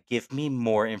just like give me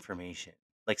more information.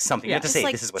 Like something. You yeah. have to Just say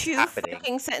like this is what's 2 happening.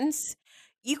 fucking sentence.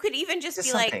 You could even just Just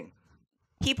be like, something.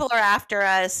 people are after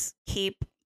us. Keep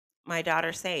my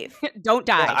daughter safe. Don't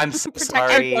Yeah, die. I'm so Protect her,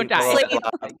 sorry. don't Blah, die. blah, Like, blah.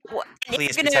 and if Please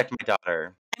you're gonna, protect my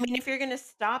daughter. I mean, if you're gonna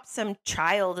stop some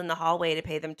child in the hallway to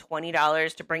pay them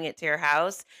 $20 to bring it to your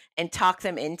house and talk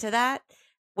them into that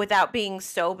without being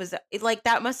so bizarre, like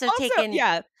that must have Also, taken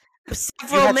yeah, You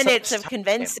several had so minutes much of time.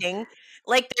 convincing.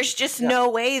 Like, there's just Yeah. no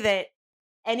way that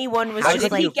anyone was how Why just did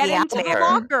couldn't we like, you get yeah, into call the her?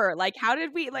 locker? Like, how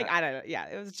did we? Like, Yeah. I don't know. Yeah,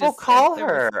 it was Well, just call there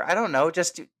was her. I don't know.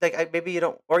 Just like maybe you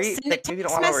don't, or you send a like maybe you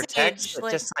don't text want to over text, message. but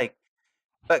Like, just like,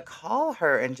 but call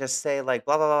her and just say like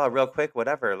blah blah blah real quick,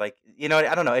 whatever. Like I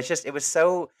don't know. It's just it was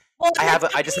so. well, and the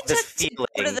time I just he have this took to go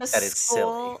to feeling the that it's silly.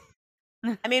 school,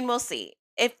 I mean, we'll see.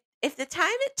 If the time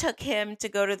it took him to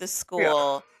go to the Yeah,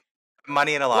 school,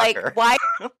 money in a like, locker. why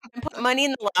put money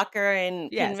in the locker and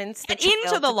yes. convince the Get into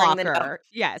child the to bring the note? locker.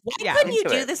 Yes, Why yeah. couldn't you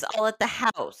Into do it this all at the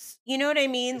house? You know what I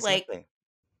mean? Like, exactly.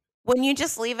 when you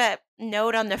just leave a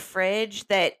note on the fridge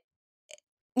that,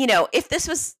 if this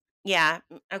was, yeah,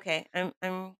 okay, I'm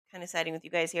kind of siding with you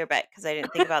guys here, but because I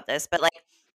didn't think about this, but like,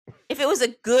 if it was a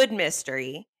good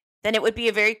mystery, then it would be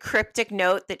a very cryptic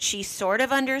note that she sort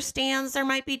of understands there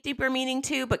might be deeper meaning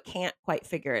to, but can't quite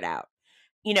figure it out.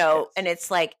 Yes. And it's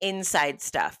like inside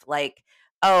stuff, like,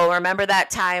 oh, remember that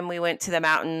time we went to the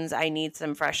mountains? I need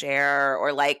some fresh air,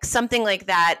 or like something like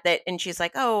that. And she's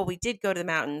like, oh, we did go to the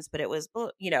mountains, but it was,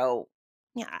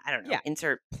 yeah, I don't know, Yeah.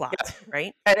 insert plot, Yeah.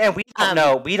 right? And we don't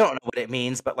know. We don't know what it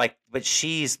means, but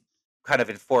she's kind of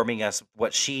informing us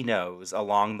what she knows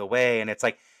along the way, and it's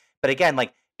like, but again,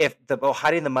 like if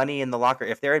hiding the money in the locker,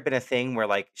 if there had been a thing where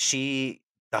like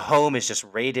the home is just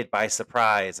raided by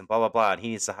surprise and blah blah blah, and he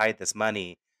needs to hide this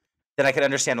money, then I could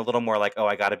understand a little more like, oh,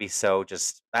 I got to be so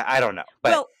just I don't know,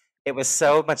 but Well, it was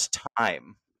so much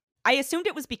time. I assumed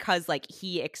it was because like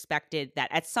he expected that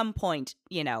at some point,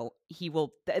 he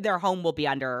will their home will be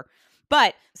under,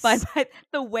 but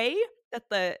the way that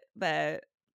the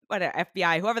what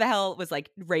FBI whoever the hell was like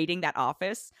raiding that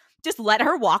office just let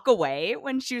her walk away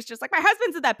when she was just like, my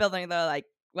husband's in that building, and they're like,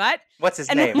 what? What's his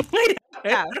And then, name?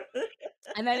 yeah,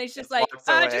 and then it's just like, Walks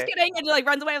just away. kidding, and like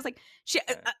runs away. I was like, Yeah.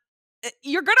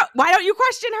 you're gonna, why don't you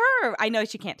question her? I know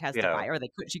she can't testify, Yeah. or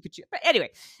she could, but anyway,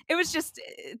 it was just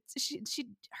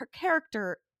her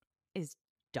character is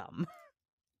dumb.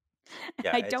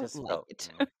 Yeah, I it don't just like felt. it.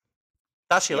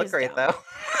 Thought she It looked is great dumb.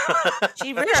 though.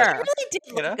 She Sure. really did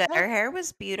You look know? good. Her hair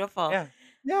was beautiful. Yeah.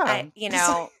 Yeah. I,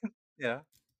 Just yeah.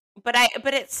 but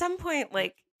at some point,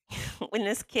 like, when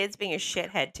this kid's being a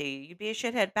shithead to you, you'd be a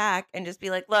shithead back and just be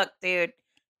like, look, dude,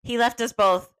 he left us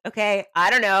both. Okay. I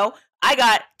don't know. I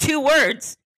got 2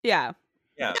 words. Yeah.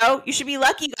 Yeah. You should be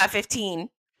lucky you got 15.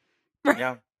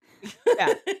 Yeah.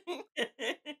 Yeah.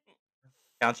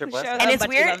 Count your Show blessings. them, And it's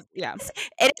but she weird. loves- yeah.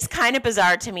 It's kind of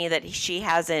bizarre to me that she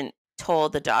hasn't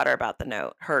told the daughter about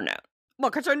her note. Well,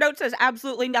 because her note says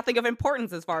absolutely nothing of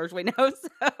importance as far as we know.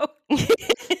 So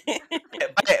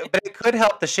But it could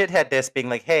help the shitheadness being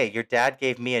like, hey, your dad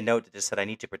gave me a note that just said I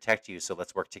need to protect you, so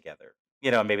let's work together.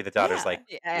 Maybe the daughter's Yeah. like,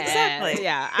 Exactly.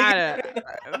 Yeah. I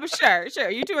don't know. Sure.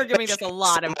 You two are giving this a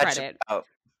lot of so much credit. about-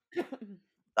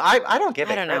 I don't give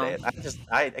I it don't know. credit.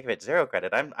 I give it 0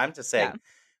 credit. I'm just saying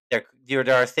there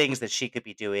are things that she could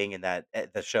be doing and that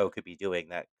the show could be doing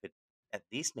that could at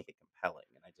least make it compelling.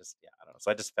 And I don't know.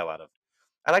 So I just fell out of.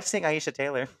 I like seeing Aisha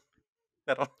Taylor.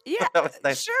 Yeah. That was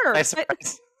nice. Sure. Nice But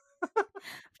surprise.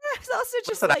 it's also just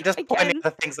Listen, like, I'm just pointing again,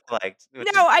 out the things I liked. which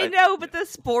no, is- I know, but the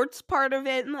sports part of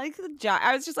it and like the job,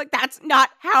 I was just like, that's not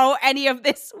how any of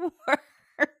this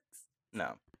works.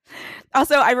 no.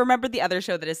 Also, I remember the other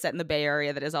show that is set in the Bay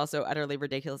Area that is also utterly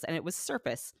ridiculous, and it was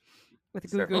Surface. with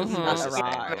Surfing Gugu on the versus Yeah, I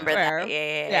Rock, Snake, remember that. where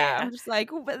Yeah. I'm just like,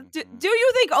 but Mhm. do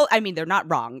you think? Oh, I mean, they're not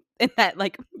wrong in that.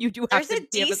 Like, you do have There's to a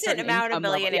be of a decent certain amount of income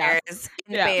level. Yeah, billionaires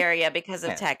in the yeah, Bay Area because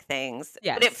of Yeah. tech things,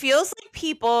 but it yes, feels like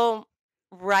people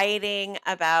writing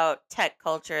about tech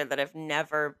culture that have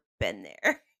never been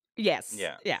there. yes,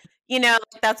 Yeah. yeah.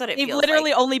 That's what it They've feels like.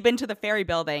 literally only been to the ferry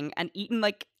building and eaten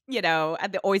like,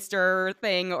 at the oyster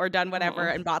thing or done whatever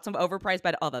Mhm. and bought some overpriced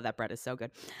bread. Although that bread is so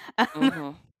good.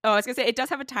 Mhm. Oh, I was gonna say it does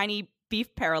have a tiny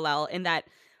beef parallel in that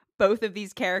both of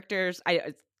these characters.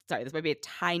 Sorry, this might be a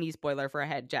tiny spoiler for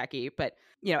ahead, Jackie, but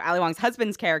Ali Wong's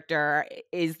husband's character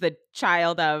is the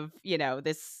child of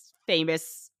this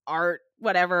famous art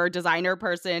whatever designer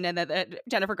person, and that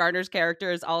Jennifer Garner's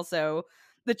character is also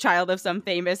the child of some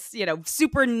famous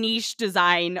super niche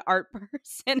design art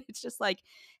person. It's just like,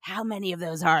 how many of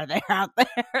those are there out there?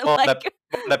 Well, Like,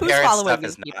 the who's parent following stuff these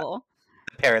is not people?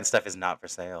 the parent stuff is not for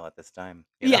sale at this time.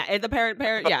 Yeah, and the parent,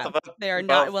 Both yeah, of them, they are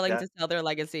not both. willing Yeah. to sell their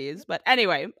legacies. But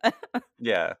anyway,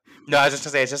 Yeah. No, I was just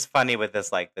gonna say it's just funny with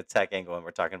this like the tech angle, and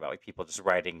we're talking about like people just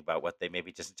writing about what they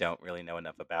maybe just don't really know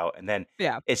enough about, and then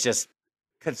yeah, it's just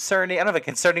concerning. I don't know if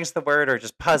concerning is the word or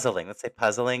just puzzling. Let's say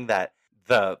puzzling that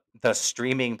the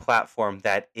streaming platform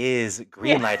that is yeah,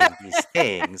 greenlighting these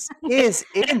things is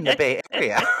in the Bay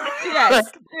Area. yes,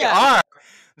 Like yeah,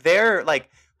 their like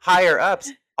higher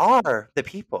ups are the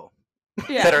people that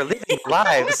yeah. are living the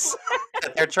lives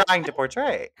that they're trying to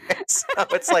portray. And so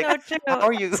it's like, So how true.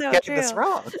 are you So getting this true.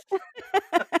 wron?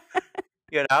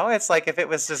 It's like if it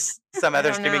was just some I other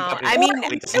don't streaming know. company I that mean,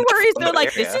 released My worry is in they're the Bay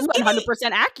like, this is Area.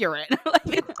 100% accurate. to Like,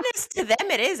 be honest, to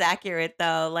them it is accurate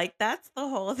though. Like that's the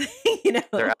whole thing.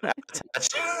 They're out of touch.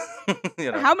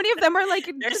 how many of them are like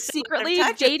They're so out of secretly touch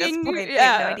at this dating? point. We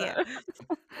have no Yeah, idea.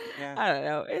 Yeah. I don't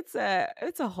know.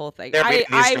 It's a whole thing. They're reading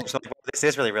these I scripts like, well, this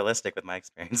is really realistic with my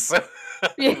experience. So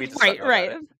yeah, we just don't right, know about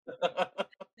right. it.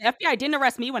 The FBI didn't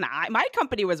arrest me when my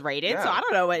company was raided, so Yeah. I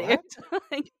don't know what. What?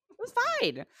 Like, it was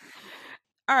fine.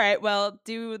 All right. Well,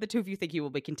 do the two of you think you will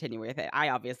be continuing with it? I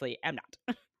obviously am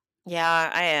not.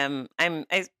 Yeah, I am.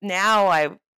 Now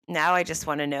I just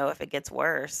want to know if it gets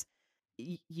worse.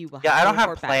 You will Yeah, have I to don't have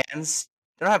report back. plans.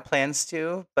 I don't have plans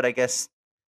to, but I guess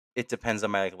it depends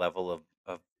on my like level of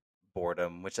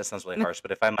boredom, which that sounds really harsh.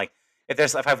 But if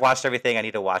I've watched everything I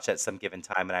need to watch at some given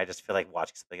time, and I just feel like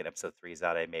watching something in episode 3's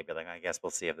out, I may be like, I guess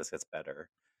we'll see if this gets better.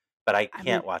 But I I mean,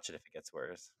 can't watch it if it gets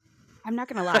worse. I'm not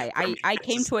gonna lie. For me, I it's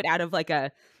came just to it out of like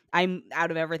I'm out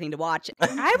of everything to watch.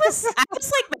 I was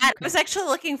like Matt. I was actually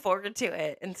looking forward to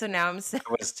it, and so now I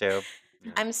was too.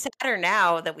 Yeah. I'm sadder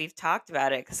now that we've talked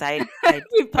about it because I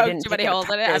We poked didn't too pick many it holes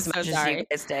in apart it. I'm as so much as you sorry.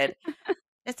 guys did.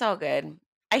 It's all good.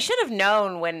 I should have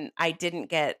known when I didn't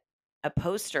get a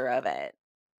poster of it,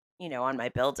 on my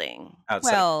building. Outside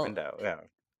of the Well, window. Yeah.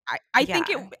 I think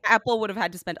Yeah. Apple would have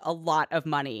had to spend a lot of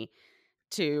money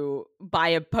to buy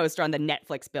a poster on the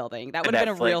Netflix building. That The would have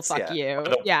been a real Netflix, fuck yeah.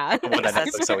 you. Yeah. The one that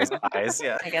That's Netflix always true. buys.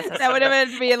 Yeah. I guess that's That would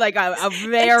have been like a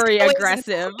very always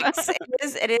aggressive.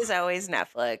 Netflix. It is always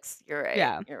Netflix. You're right.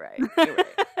 Yeah. You're right. You're right.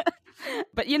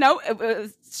 But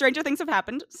stranger things have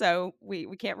happened, so we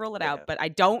can't rule it out. Yeah. But I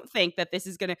don't think that this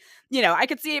is gonna, I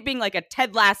could see it being like a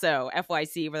Ted Lasso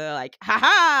FYC where they're like,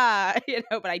 haha,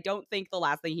 but I don't think the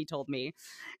last thing he told me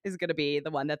is gonna be the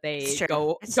one that they It's true.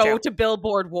 go It's true. to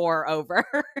billboard war over.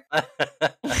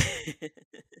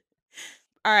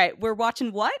 All right, we're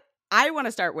watching what? I want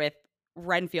to start with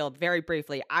Renfield very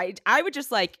briefly. I would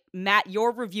just like, Matt,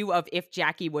 your review of if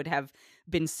Jackie would have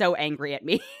been so angry at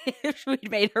me if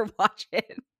we'd made her watch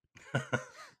it. I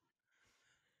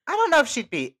don't know if she'd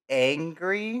be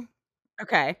angry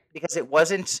Okay. because it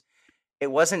wasn't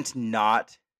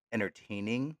not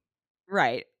entertaining.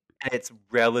 Right. And it's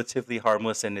relatively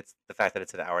harmless, and it's the fact that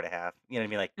it's an hour and a half. You know what I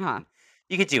mean? Like Uh-huh.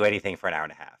 you could do anything for an hour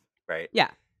and a half, right? Yeah.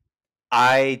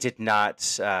 I did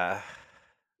not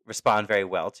respond very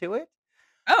well to it,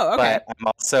 Oh, okay. but I'm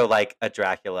also like a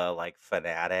Dracula like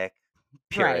fanatic,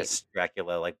 purist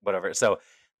Dracula like whatever. So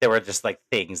there were just like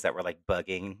things that were like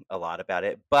bugging a lot about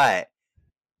it, but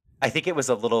I think it was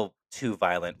a little too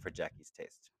violent for Jackie's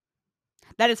taste.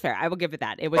 That is fair. I will give it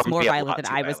that. It was Or more maybe a violent lot than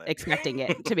too I was violent. expecting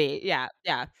it to be. Yeah.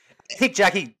 Yeah. I think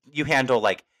Jackie, you handle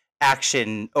like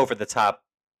action over the top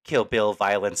Kill Bill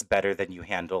violence better than you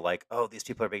handle like, oh, these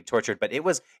people are being tortured. But it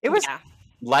was Yeah.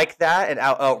 like that and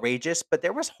outrageous, but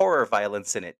there was horror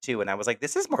violence in it too. And I was like,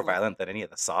 this is more violent than any of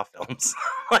the Saw films.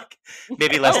 Like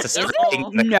maybe less Oh, disturbing.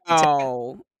 is than the content.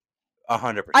 No.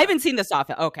 100%. I haven't seen the Saw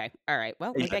film. Okay. All right.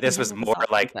 Well, maybe I can This was handle the more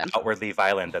Saw like films then. outwardly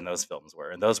violent than those films were,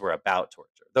 and those were about torture.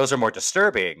 Those are more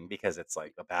disturbing because it's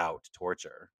like about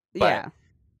torture. But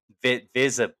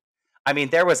Yeah. I mean,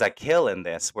 there was a kill in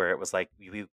this where it was like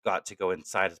we got to go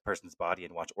inside a person's body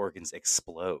and watch organs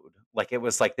explode. Like it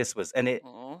was like this was, and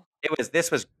Aw.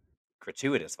 this was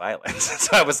gratuitous violence.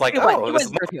 So I was like, It was oh, it it was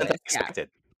was more than I gratuitous, yeah. expected.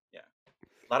 Yeah,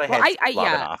 a lot of Well, heads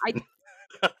lobbing yeah, off I and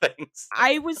things.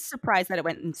 I was surprised that it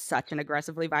went in such an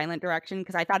aggressively violent direction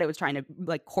because I thought it was trying to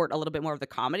like court a little bit more of the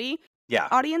comedy Yeah,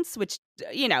 audience, which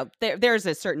there's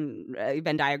a certain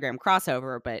Venn diagram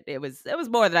crossover, but it was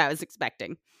more than I was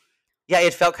expecting. yeah,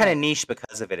 it felt kind of But niche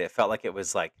because of it. It felt like it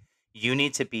was like you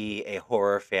need to be a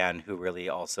horror fan who really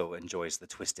also enjoys the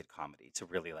twisted comedy to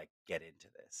really like get into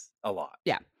this a lot.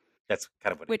 yeah, That's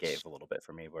kind of what it which gave a little bit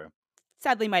for me. Where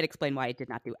sadly might explain why it did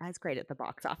not do as great at the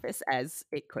box office as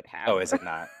it could have. oh, is it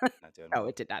not doing Oh, well?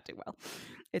 it did not do well.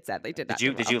 It sadly Yeah. did Did not do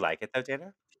you did well. you like it though,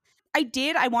 Dana? I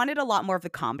did. I wanted a lot more of the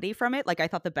comedy from it. Like I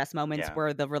thought the best moments Yeah,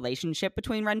 were the relationship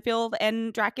between Renfield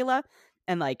and Dracula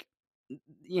and like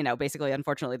basically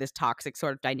unfortunately this toxic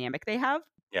sort of dynamic they have.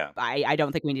 yeah. I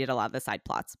don't think we needed a lot of the side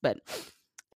plots, but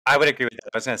I would agree with that.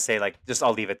 I was gonna say, like, just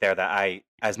I'll leave it there that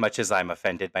as much as I'm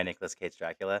offended by Nicolas Cage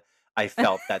Dracula, I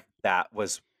felt that that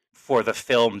was for the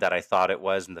film that I thought it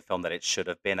was and the film that it should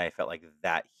have been. I felt like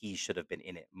that he should have been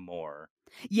in it more,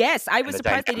 yes, I and was the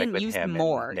surprised they dynamic didn't with use him and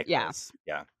more. Yeah. Nicholas,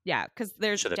 yeah, Yeah, because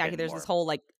there's should have Jackie, been there's this more. whole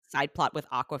like side plot with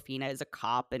Aquafina as a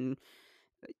cop and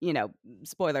you know,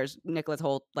 spoilers, Nicola's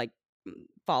whole like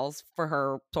falls for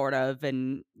her sort of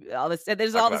and all this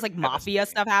there's Talk all this about like mafia devastating.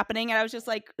 stuff happening and I was just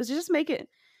like, just make it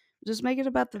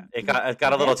about Yeah, the it the,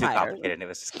 got the a little too vampire. complicated, and it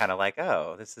was just kind of like,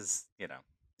 oh, this is yeah.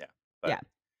 But Yeah.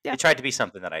 Yeah. it tried to be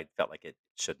something that I felt like it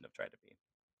shouldn't have tried to be.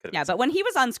 Could have Yeah, been but when something he else.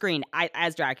 was on screen,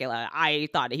 as Dracula, I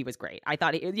thought he was great. I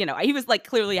thought he was like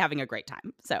clearly having a great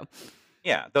time. So,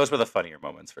 Yeah, those were the funnier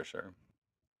moments for sure.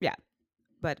 yeah.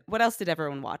 But what else did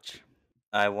everyone watch?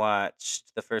 I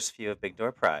watched the first few of Big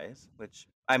Door Prize, which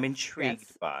I'm Yes.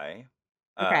 intrigued by.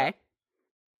 Uh, Okay.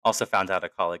 Also found out a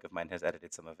colleague of mine has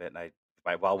edited some of it, and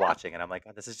while Oh. watching, and I'm like,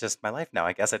 oh, this is just my life now.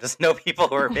 I guess I just know people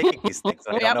who are making these things,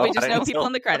 and I don't Yep, know we about just it know people until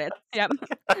in the credits. Yep.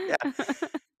 yeah,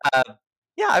 um,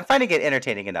 yeah. I'm finding it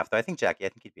entertaining enough, though. I think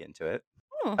you'd be into it.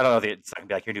 Hmm. I don't know that it's not gonna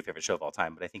be like your new favorite show of all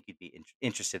time, but I think you'd be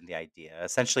interested in the idea.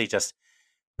 Essentially, just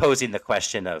posing the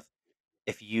question of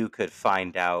if you could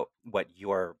find out what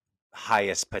your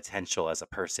highest potential as a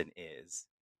person is,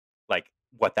 like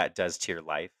what that does to your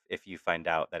life if you find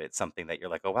out that it's something that you're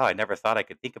like, oh wow, I never thought I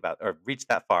could think about or reach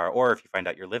that far, or if you find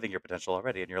out you're living your potential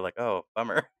already and you're like, oh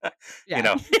bummer, you Yeah.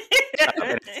 know,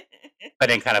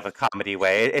 but in kind of a comedy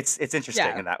way. It's interesting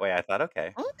Yeah. in that way. I thought,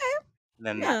 okay, Okay. and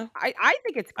then Yeah. Yeah. I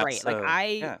think it's great. Like so I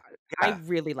yeah, I yeah,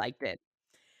 really liked it.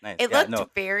 nice, It yeah, looked no,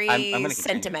 I'm very gonna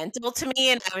continue. sentimental to me,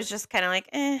 and I was just kind of like,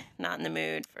 not in the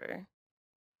mood for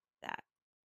that.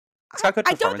 It's got good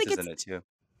I don't think performances it's in it too.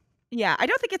 Yeah, I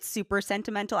don't think it's super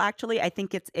sentimental actually. I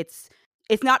think it's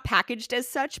not packaged as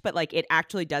such, but like it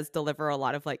actually does deliver a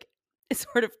lot of like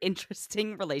sort of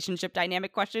interesting relationship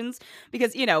dynamic questions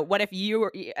because what if your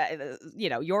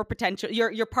potential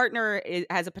your partner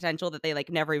has a potential that they like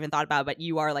never even thought about but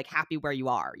you are like happy where you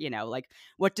are, like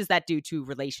what does that do to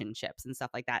relationships and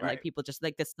stuff like that and like Right. people just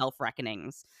like the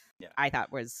self-reckonings. Yeah. I thought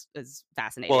was Well,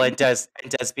 fascinating. it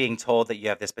does being told that you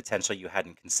have this potential you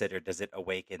hadn't considered, does it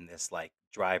awaken this like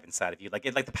drive inside of you? Like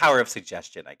the power of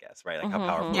suggestion, I guess, right? Like how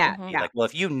powerful it Yeah, can be. yeah. Like, well,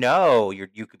 if you know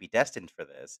you could be destined for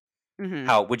this, Hmm.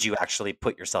 how would you actually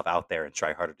put yourself out there and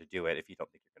try harder to do it if you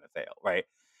don't think you're gonna fail, right?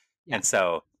 Yeah. And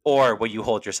so or will you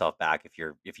hold yourself back if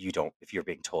you're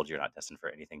being told you're not destined for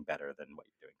anything better than what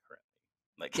you're doing currently?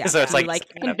 Like Yeah, so it's do you like like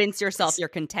kind of convince yourself it's you're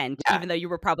content yeah, even though you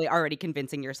were probably already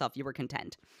convincing yourself you were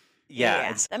content? yeah,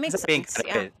 Yeah, it's that ends makes up being sense. kind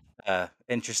Yeah. of a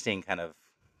interesting kind of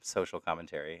social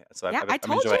commentary. So Yeah, I I'm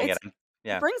told you enjoying it. it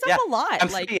Yeah, brings up yeah. a lot. I'm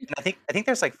Like, 3 in. I think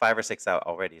there's like 5 or 6 out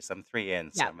already. So I'm 3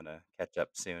 in. So yeah, I'm gonna catch up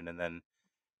soon. And then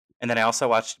I also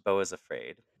watched Beau is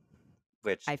Afraid,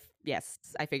 which yes,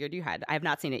 I figured you had. I have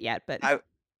not seen it yet, but I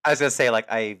I was gonna say like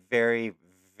I very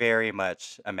very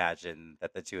much imagine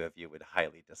that the two of you would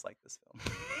highly dislike this film.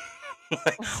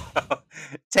 Like, so,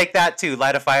 take that to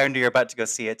light a fire under your butt to go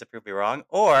see it to prove me wrong,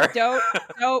 or don't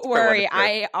for what worry. it's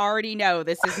worth. I already know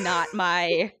this is not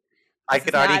my. I This is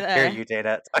could already not hear a you,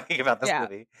 Dana, talking about this yeah.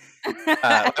 movie.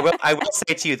 I will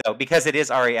say to you though, because it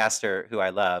is Ari Aster who I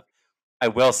love, I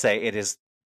will say it is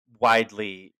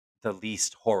widely the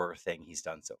least horror thing he's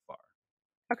done so far.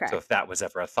 So Okay, if that was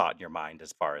ever a thought in your mind,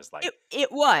 as far as like,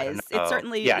 it I don't was. It know,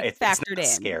 certainly yeah, it it's factored not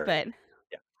in, but scary.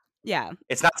 Yeah, yeah.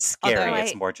 it's not So scary. Although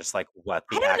It's more just like what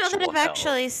I the don't know that actual I've hell.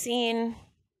 actually seen.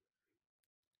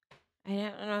 I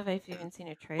don't know if I've even seen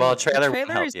a Well, a trailer. the trailer won't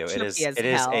trailer help is you. trippy as It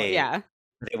is hell. a Yeah.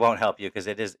 it won't help you because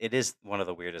it is one of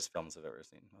the weirdest films I've ever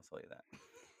seen. I'll tell you that.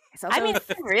 It's also I mean, I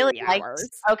really 3 liked. hours.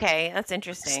 Okay, that's It's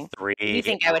interesting. 3 You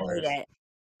think I would hate hours. it?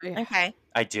 Yeah. Okay.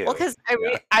 I Well, do. because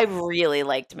Yeah. I really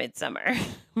liked Midsummer,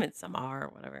 Midsummer or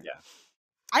whatever. Yeah.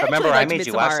 I But remember, actually I liked made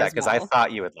you watch Midsommar that as because I well.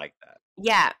 thought you would like that.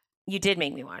 Yeah, you did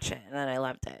make me watch it, and then I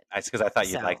loved it. It's because I thought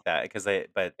you'd So like that because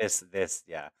but this,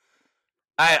 yeah.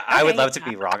 I would okay, love to yeah,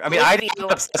 be wrong. I I mean, I'm believe you.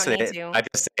 not obsessed Don't with need it. to. I'm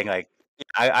just saying, like,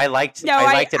 I No,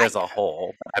 liked it as a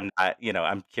whole. But I'm not,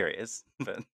 I'm curious.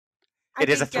 But I it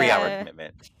is a think 3 hour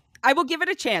commitment. I will give it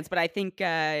a chance, but I think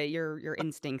your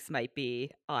instincts might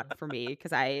be on for me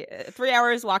because 3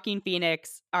 hours Joaquin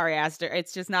Phoenix, Ari Aster.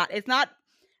 It's just not. It's not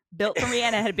built for me,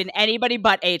 and it had been anybody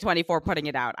but A24 putting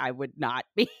it out, I would not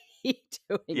be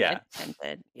doing Yeah, it.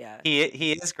 Tempted. Yeah.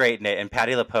 he is great in it, and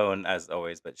Patty LuPone as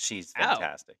always, but she's Oh,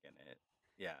 fantastic in it.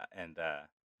 Yeah, and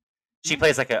she yeah.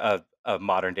 plays like a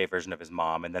modern day version of his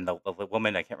mom, and then the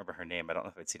woman, I can't remember her name. I don't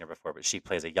know if I'd seen her before, but she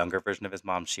plays a younger version of his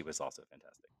mom. She was also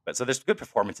fantastic. But so there's good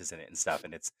performances in it and stuff,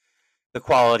 and it's the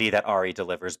quality that Ari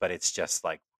delivers. But it's just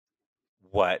like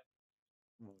what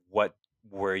what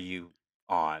were you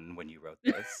on when you wrote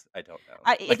this? I don't know.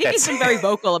 I think he's been very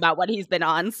vocal about what he's been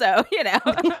on, so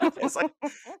It's like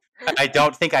I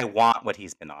don't think I want what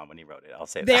he's been on when he wrote it. I'll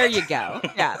say there that. you go.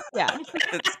 Yeah.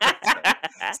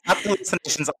 It's not the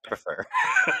hallucinations I prefer.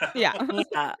 Yeah.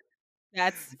 Yeah.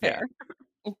 That's Yeah.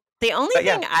 fair. The only But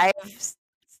yeah. thing I've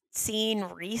seen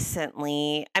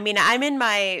recently, I mean, I'm in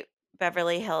my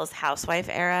Beverly Hills housewife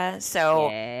era, so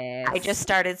I just Yes.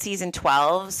 started season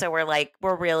 12, so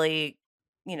we're really,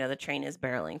 the train is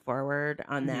barreling forward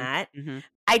on that. Mhm.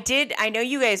 I know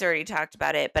you guys already talked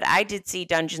about it, but I did see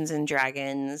Dungeons and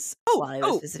Dragons while I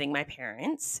was visiting my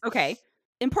parents. Okay.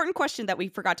 Important question that we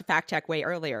forgot to fact check way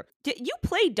earlier. You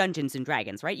played Dungeons and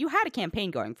Dragons, right? You had a campaign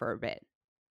going for a bit.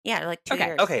 Yeah, like 2 Okay.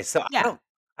 years. Okay, so Yeah.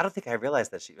 I don't think I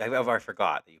realized that I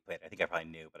forgot that you played. I think I probably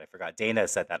knew, but I forgot. Dana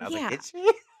said that. I was Yeah. like, did she?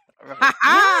 I remember. Okay,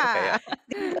 yeah.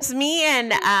 It was me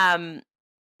and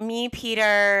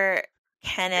Peter,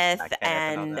 Kenneth, Kenneth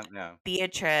and all and them. Yeah.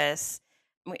 Beatrice.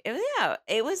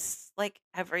 It was like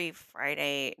every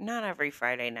Friday, not every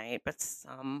Friday night, but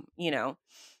some,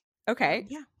 Okay.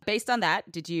 yeah. Based on that,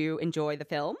 did you enjoy the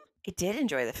film? I did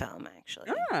enjoy the film,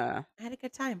 actually. Ah, I had a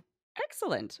good time.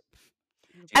 excellent. Do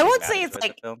you I think won't Matt say it's enjoyed the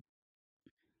like, film?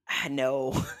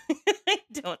 no, I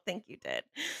don't think you did.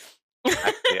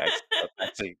 I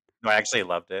actually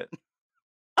loved it.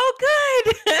 Oh,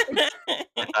 good.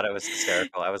 I thought it was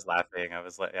hysterical. I was laughing. I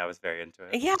was very into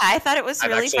it. Yeah, I thought it was I've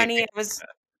really actually funny.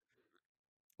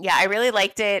 Yeah, I really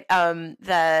liked it.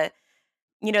 The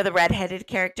redheaded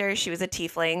character, she was a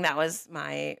tiefling. That was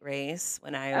my race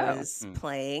when I was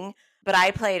playing. But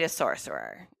I played a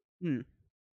sorcerer. Hmm.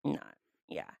 Not,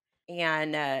 yeah.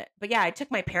 And, but yeah, I took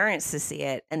my parents to see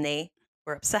it and they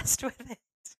were obsessed with it.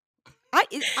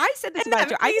 I said this And about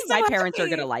that it too. I made me think so my parents are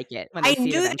happy. gonna like it when they I see it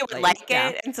knew they eventually. would like Yeah.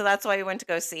 it, and so that's why we went to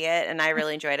go see it, and I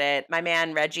really enjoyed it. My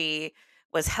man Reggie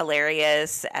was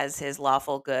hilarious as his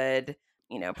lawful good,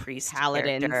 priest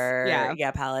Paladins. character.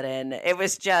 Yeah. Paladin. It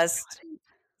was just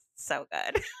so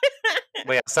good.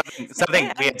 Well, yeah,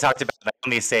 something we had talked about, I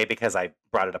only say because I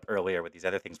brought it up earlier with these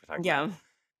other things we're talking about,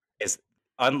 is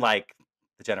unlike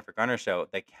the Jennifer Garner show,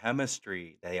 the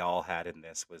chemistry they all had in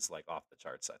this was like off the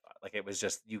charts, I thought. Like it was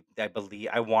just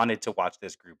I wanted to watch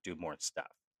this group do more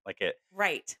stuff. Like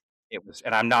Right. it was,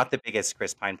 and I'm not the biggest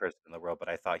Chris Pine person in the world, but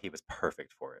I thought he was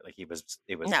perfect for it. Like it was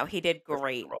No, he did perfect for the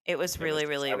great. role. It was really,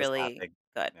 really, I was really laughing.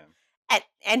 good. Yeah.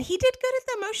 And he did good at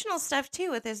the emotional stuff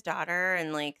too with his daughter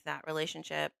and like that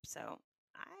relationship. So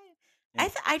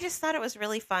I just thought it was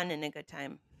really fun and a good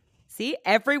time. See,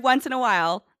 every once in a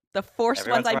while, the forced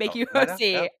Every ones once in I a make while. you I go know,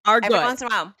 see yeah. are good. Every once in a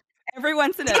while. Every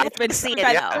once in a while. It's been See we've it,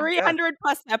 had though. 300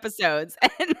 plus episodes,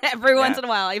 and every once in a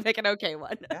while I pick an okay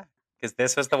one. Yeah. Because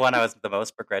this was the one I was the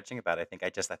most begrudging about. I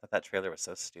thought that trailer was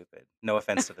so stupid. No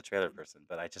offense to the trailer person,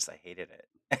 but I hated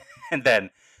it. And then,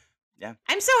 yeah,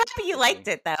 I'm so happy you liked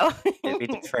it though. it'd be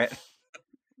different.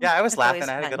 Yeah, I was It's laughing. always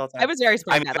I had a good fun. old time. I was very I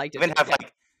surprised mean, Matt liked it. even have Yeah.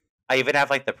 I even have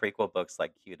like the prequel books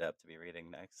like queued up to be reading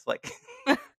next. Like,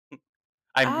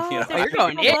 I'm there's you're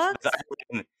going prequel in.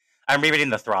 books? I'm rereading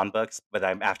the Thrawn books, but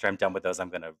after I'm done with those, I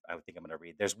think I'm gonna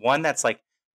read. There's one that's like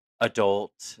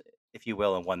adult, if you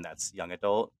will, and one that's young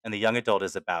adult. And the young adult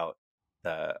is about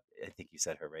I think you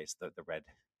said her race, the red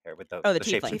hair with the Oh, the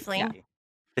shapeshifting tiefling. Tiefling. lady.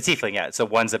 The tiefling, yeah. So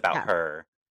one's about Yeah. her,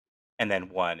 and then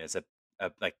one is a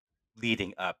like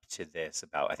leading up to this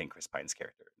about I think Chris Pine's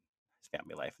character, his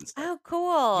family life and stuff. Oh,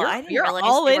 cool. I didn't You're realize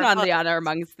all they in were on the books. Honor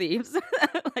Amongst Thieves.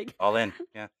 Like, All in,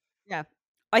 yeah. yeah.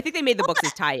 I think they made the books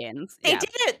as tie-ins. They Yeah.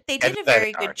 did a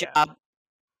very good job.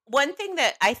 One thing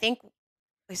that I think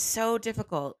was so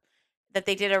difficult, that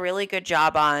they did a really good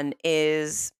job on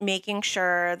is making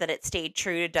sure that it stayed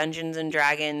true to Dungeons and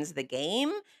Dragons, the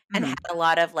game, and had a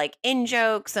lot of like in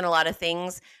jokes and a lot of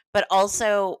things, but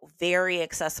also very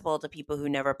accessible to people who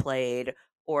never played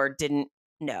or didn't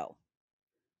know.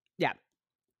 Yeah.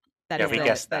 That Yeah, is we know?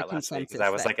 guessed the that last week because consensus I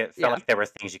was that, like, it felt yeah. like there were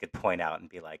things you could point out and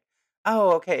be like,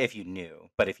 "Oh, okay," if you knew,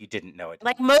 but if you didn't know, it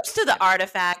Like didn't most of the Yeah.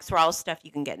 artifacts were all stuff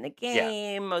you can get in the Yeah.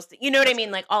 game. Most, you know what I That's mean?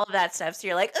 good. Like all of that stuff. So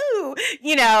you're like, ooh,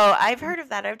 you know, I've heard of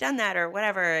that, I've done that, or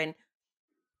whatever,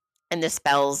 and the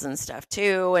spells and stuff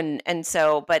too, and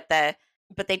so, but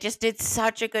they just did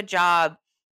such a good job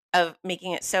of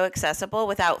making it so accessible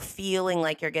without feeling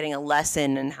like you're getting a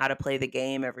lesson in how to play the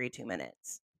game every 2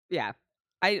 minutes. Yeah.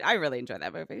 I really enjoyed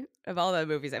that movie. Of all the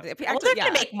movies I've That's seen. good. Well, Actually, they're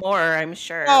gonna yeah. make more, I'm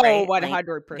sure, Oh, right? Like, yeah,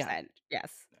 100%.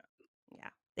 Yes. yeah,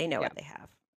 they know Yeah. what they have,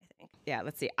 I think. Yeah,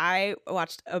 let's see. I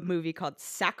watched a movie called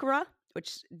Sakura,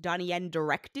 which Donnie Yen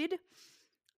directed.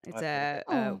 It's I've heard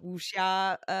of a, it. a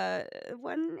wuxia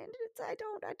one. And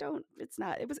it's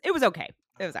not. It was okay.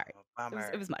 It was all right. Oh, It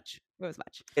bummer. was much. It was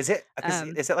much. Is it because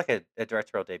Um, is it like a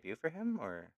directorial debut for him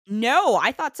or? no,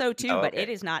 I thought so too, Oh, but it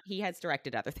okay. is not. He has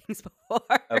directed other things before.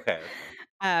 Okay.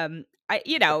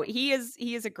 He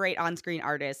is a great on-screen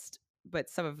artist, but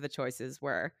some of the choices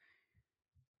were,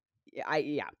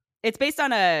 yeah. It's based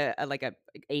on a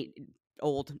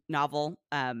old novel.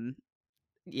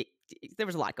 y- there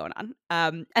was a lot going on.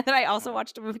 And then I also Oh,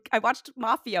 watched a movie. I watched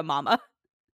Mafia Mama,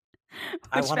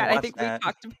 I which want to Matt, I watch think we that.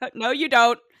 talked about. No, you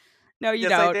don't. No, you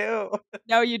Yes, I don't. do.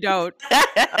 No, you don't.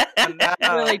 Oh You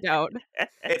really no, don't.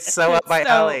 it's so up my So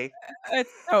alley.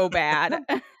 it's so bad.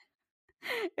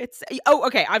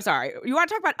 Okay. I'm sorry. You want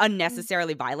to talk about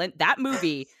unnecessarily violent? That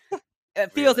movie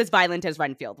feels Really? as violent as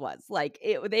Renfield was. Like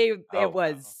Oh it wow.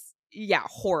 was, yeah,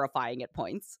 horrifying at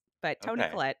points. But Toni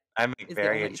Okay. Collette I'm like,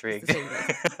 very is the intrigued saving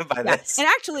grace. by Yeah, this. and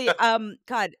actually,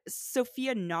 God,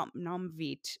 Sophia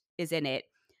Nomvit is in it,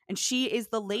 and she is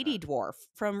the Uh-huh. lady dwarf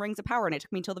from Rings of Power, and it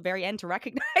took me until the very end to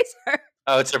recognize her.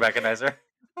 Oh, to recognize her.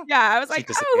 Yeah, I was She like, "Oh,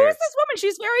 who is disappears. this woman?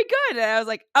 She's very good." And I was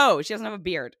like, "Oh, she doesn't have a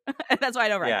beard," and that's why I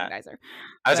don't Yeah. recognize her.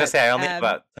 I was gonna But say I only know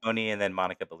about Tony and then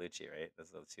Monica Bellucci, right?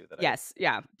 Those are the two that yes,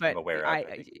 yeah, I'm but aware of. I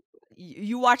think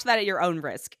you watch that at your own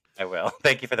risk. I will.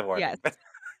 Thank you for the warning. Yes,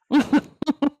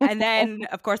 and then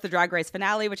of course the Drag Race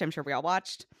finale, which I'm sure we all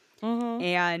watched, Mhm.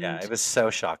 Yeah, and it was so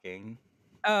shocking.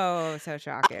 oh, so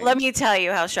shocking. Let me tell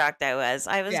you how shocked I was.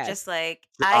 I was Yes, just like,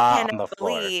 I Jaw cannot on the floor.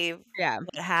 believe yeah.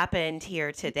 what happened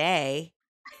here today.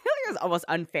 I feel like it was almost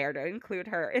unfair to include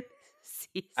her in the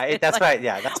season. That's Like, why.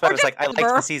 Yeah, that's why I or was just like, I liked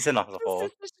ever. the season as a whole.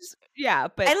 Yeah,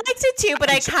 but I liked it too, but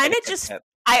I I enjoyed kind of it. just,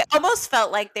 I almost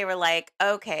felt like they were like,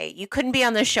 okay, you couldn't be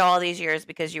on the show all these years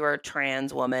because you were a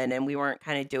trans woman, and we weren't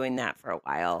kind of doing that for a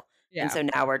while. And yeah, so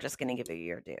now we're just going to give you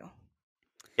your due.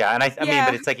 Yeah, and I mean, yeah,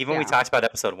 but it's like even when we yeah, talked about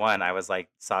episode 1, I was like,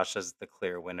 Sasha's the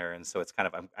clear winner, and so it's kind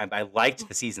of I liked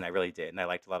the season, I really did, and I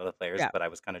liked a lot of the players, yeah. but I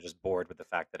was kind of just bored with the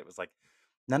fact that it was like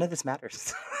none of this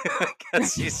matters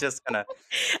because she's just gonna.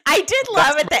 I did That's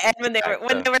love at my the end when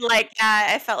feedback, they were like, yeah,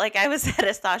 I felt like I was at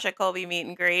a Sasha Colby meet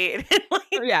and greet. And like,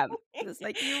 Yeah, it's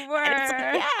like you and it's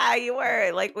like, were. yeah, you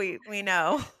were. Like we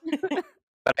know.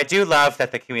 But I do love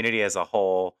that the community as a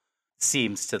whole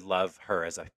seems to love her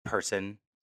as a person,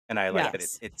 and I like that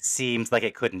Yes, Yes. it seems like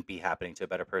it couldn't be happening to a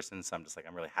better person. So I'm just like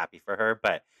I'm really happy for her,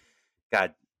 but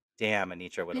god damn,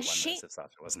 Anitra would have won She this if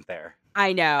Sasha wasn't there.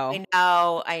 I know.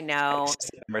 I Like, know.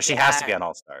 she has to Yeah. be on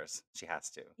All Stars. She has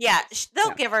to. Yeah, they'll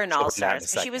Yeah. give her an She'll all win that in a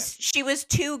stars. She second. was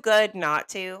too good not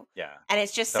to, Yeah, and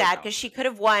it's just so sad because she talented. could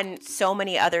have won so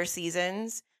many other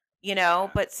seasons, you know.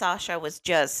 Yeah, But Sasha was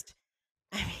just,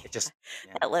 I mean, it just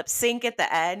yeah. that lip sync at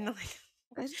the end, like,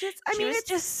 It's just. I she mean, was it's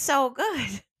just so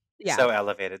good. yeah. So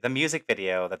elevated. The music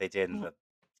video that they did in the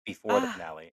before the Ah,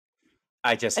 finale,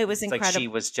 I just it was it's like she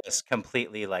incredible. was just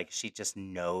completely like she just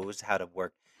knows how to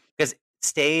work because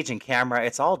stage and camera,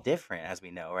 it's all different as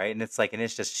we know, right? And it's like and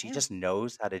it's just she Yeah, just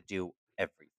knows how to do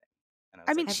everything. And I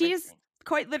I was mean, like, she is everything.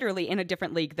 quite literally in a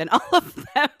different league than all of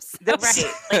them. So that's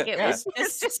Right. Like it yeah, was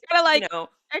it's just, just kind of like, yeah,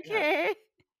 okay, it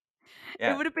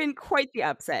yeah, would have been quite the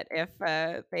upset if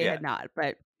they yeah. had not.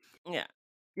 But yeah.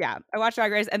 yeah, I watched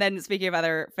Drag Race, and then speaking of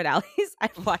other finales, I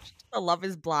watched The Love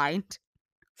Is Blind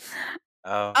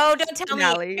Oh, Oh, don't tell me.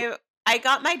 finale. I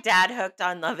got my dad hooked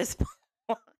on Love Is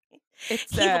Blind.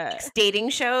 It's He likes dating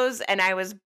shows, and I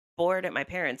was bored at my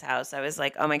parents' house. I was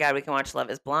like, oh my God, we can watch Love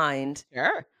Is Blind.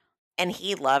 sure. And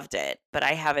he loved it, but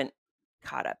I haven't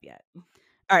caught up yet.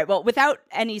 All right. Well, without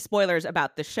any spoilers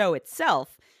about the show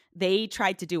itself, they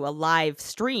tried to do a live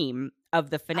stream of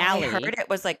the Oh, I heard finale. it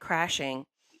was like crashing.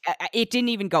 it didn't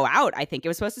even go out. I think it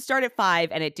was supposed to start at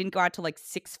 5, and it didn't go out till like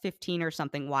 6:15 or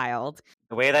something wild.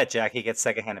 The way that Jackie gets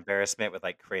secondhand embarrassment with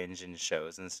like cringe and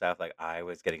shows and stuff, like I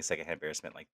was getting secondhand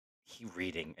embarrassment, like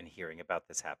reading and hearing about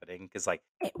this happening because like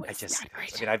It I was just, not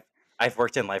gosh, I great. mean, I've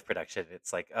worked in live production.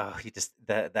 It's like, oh, you just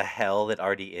the hell that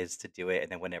already is to do it,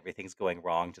 and then when everything's going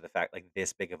wrong to the fact like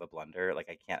this big of a blunder, like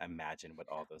I can't imagine what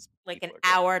all those Like an people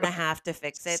are going hour and through. a half to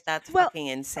fix it. Just That's Well, fucking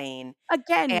insane.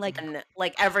 again, like And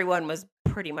like everyone was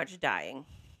pretty much dying.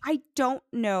 I don't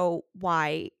know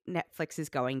why Netflix is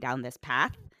going down this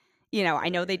path. You know, I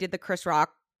know they did the Chris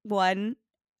Rock one,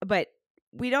 but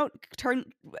we don't turn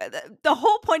the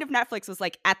whole point of Netflix was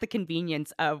like at the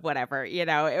convenience of whatever, you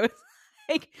know. It was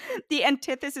like the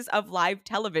antithesis of live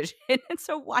television. And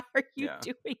so why are you yeah,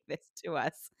 doing this to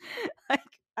us? Like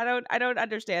I don't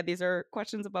understand. These are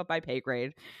questions above my pay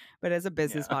grade. But as a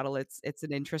business yeah, model, it's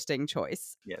an interesting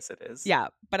choice. yes, it is. Yeah,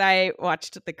 but I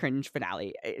watched the cringe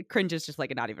finale. Cringe is just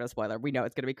like not even a spoiler. We know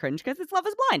it's going to be cringe because it's Love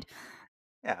Is Blind.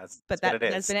 Yeah, But it's what that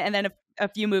it has is. been it. And then a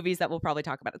few movies that we'll probably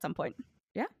talk about at some point.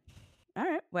 Yeah. All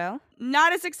right. Well,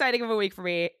 not as exciting of a week for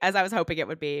me as I was hoping it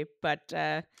would be, but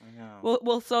I know.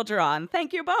 we'll soldier on.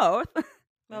 Thank you both. Yes,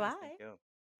 Bye-bye. thank you.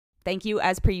 Thank you,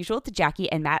 as per usual, to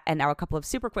Jackie and Matt. And now a couple of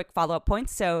super quick follow-up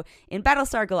points. So in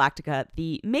Battlestar Galactica,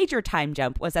 the major time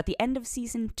jump was at the end of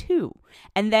season 2.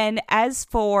 And then as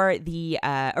for the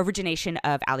origination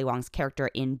of Ali Wong's character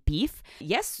in Beef,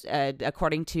 yes,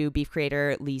 according to Beef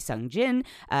creator Lee Sung-jin,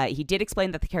 he did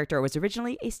explain that the character was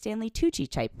originally a Stanley Tucci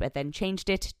type, but then changed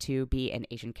it to be an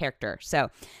Asian character. So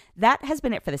that has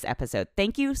been it for this episode.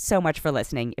 Thank you so much for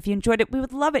listening. If you enjoyed it, we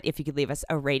would love it if you could leave us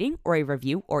a rating or a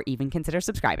review or even consider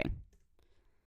subscribing.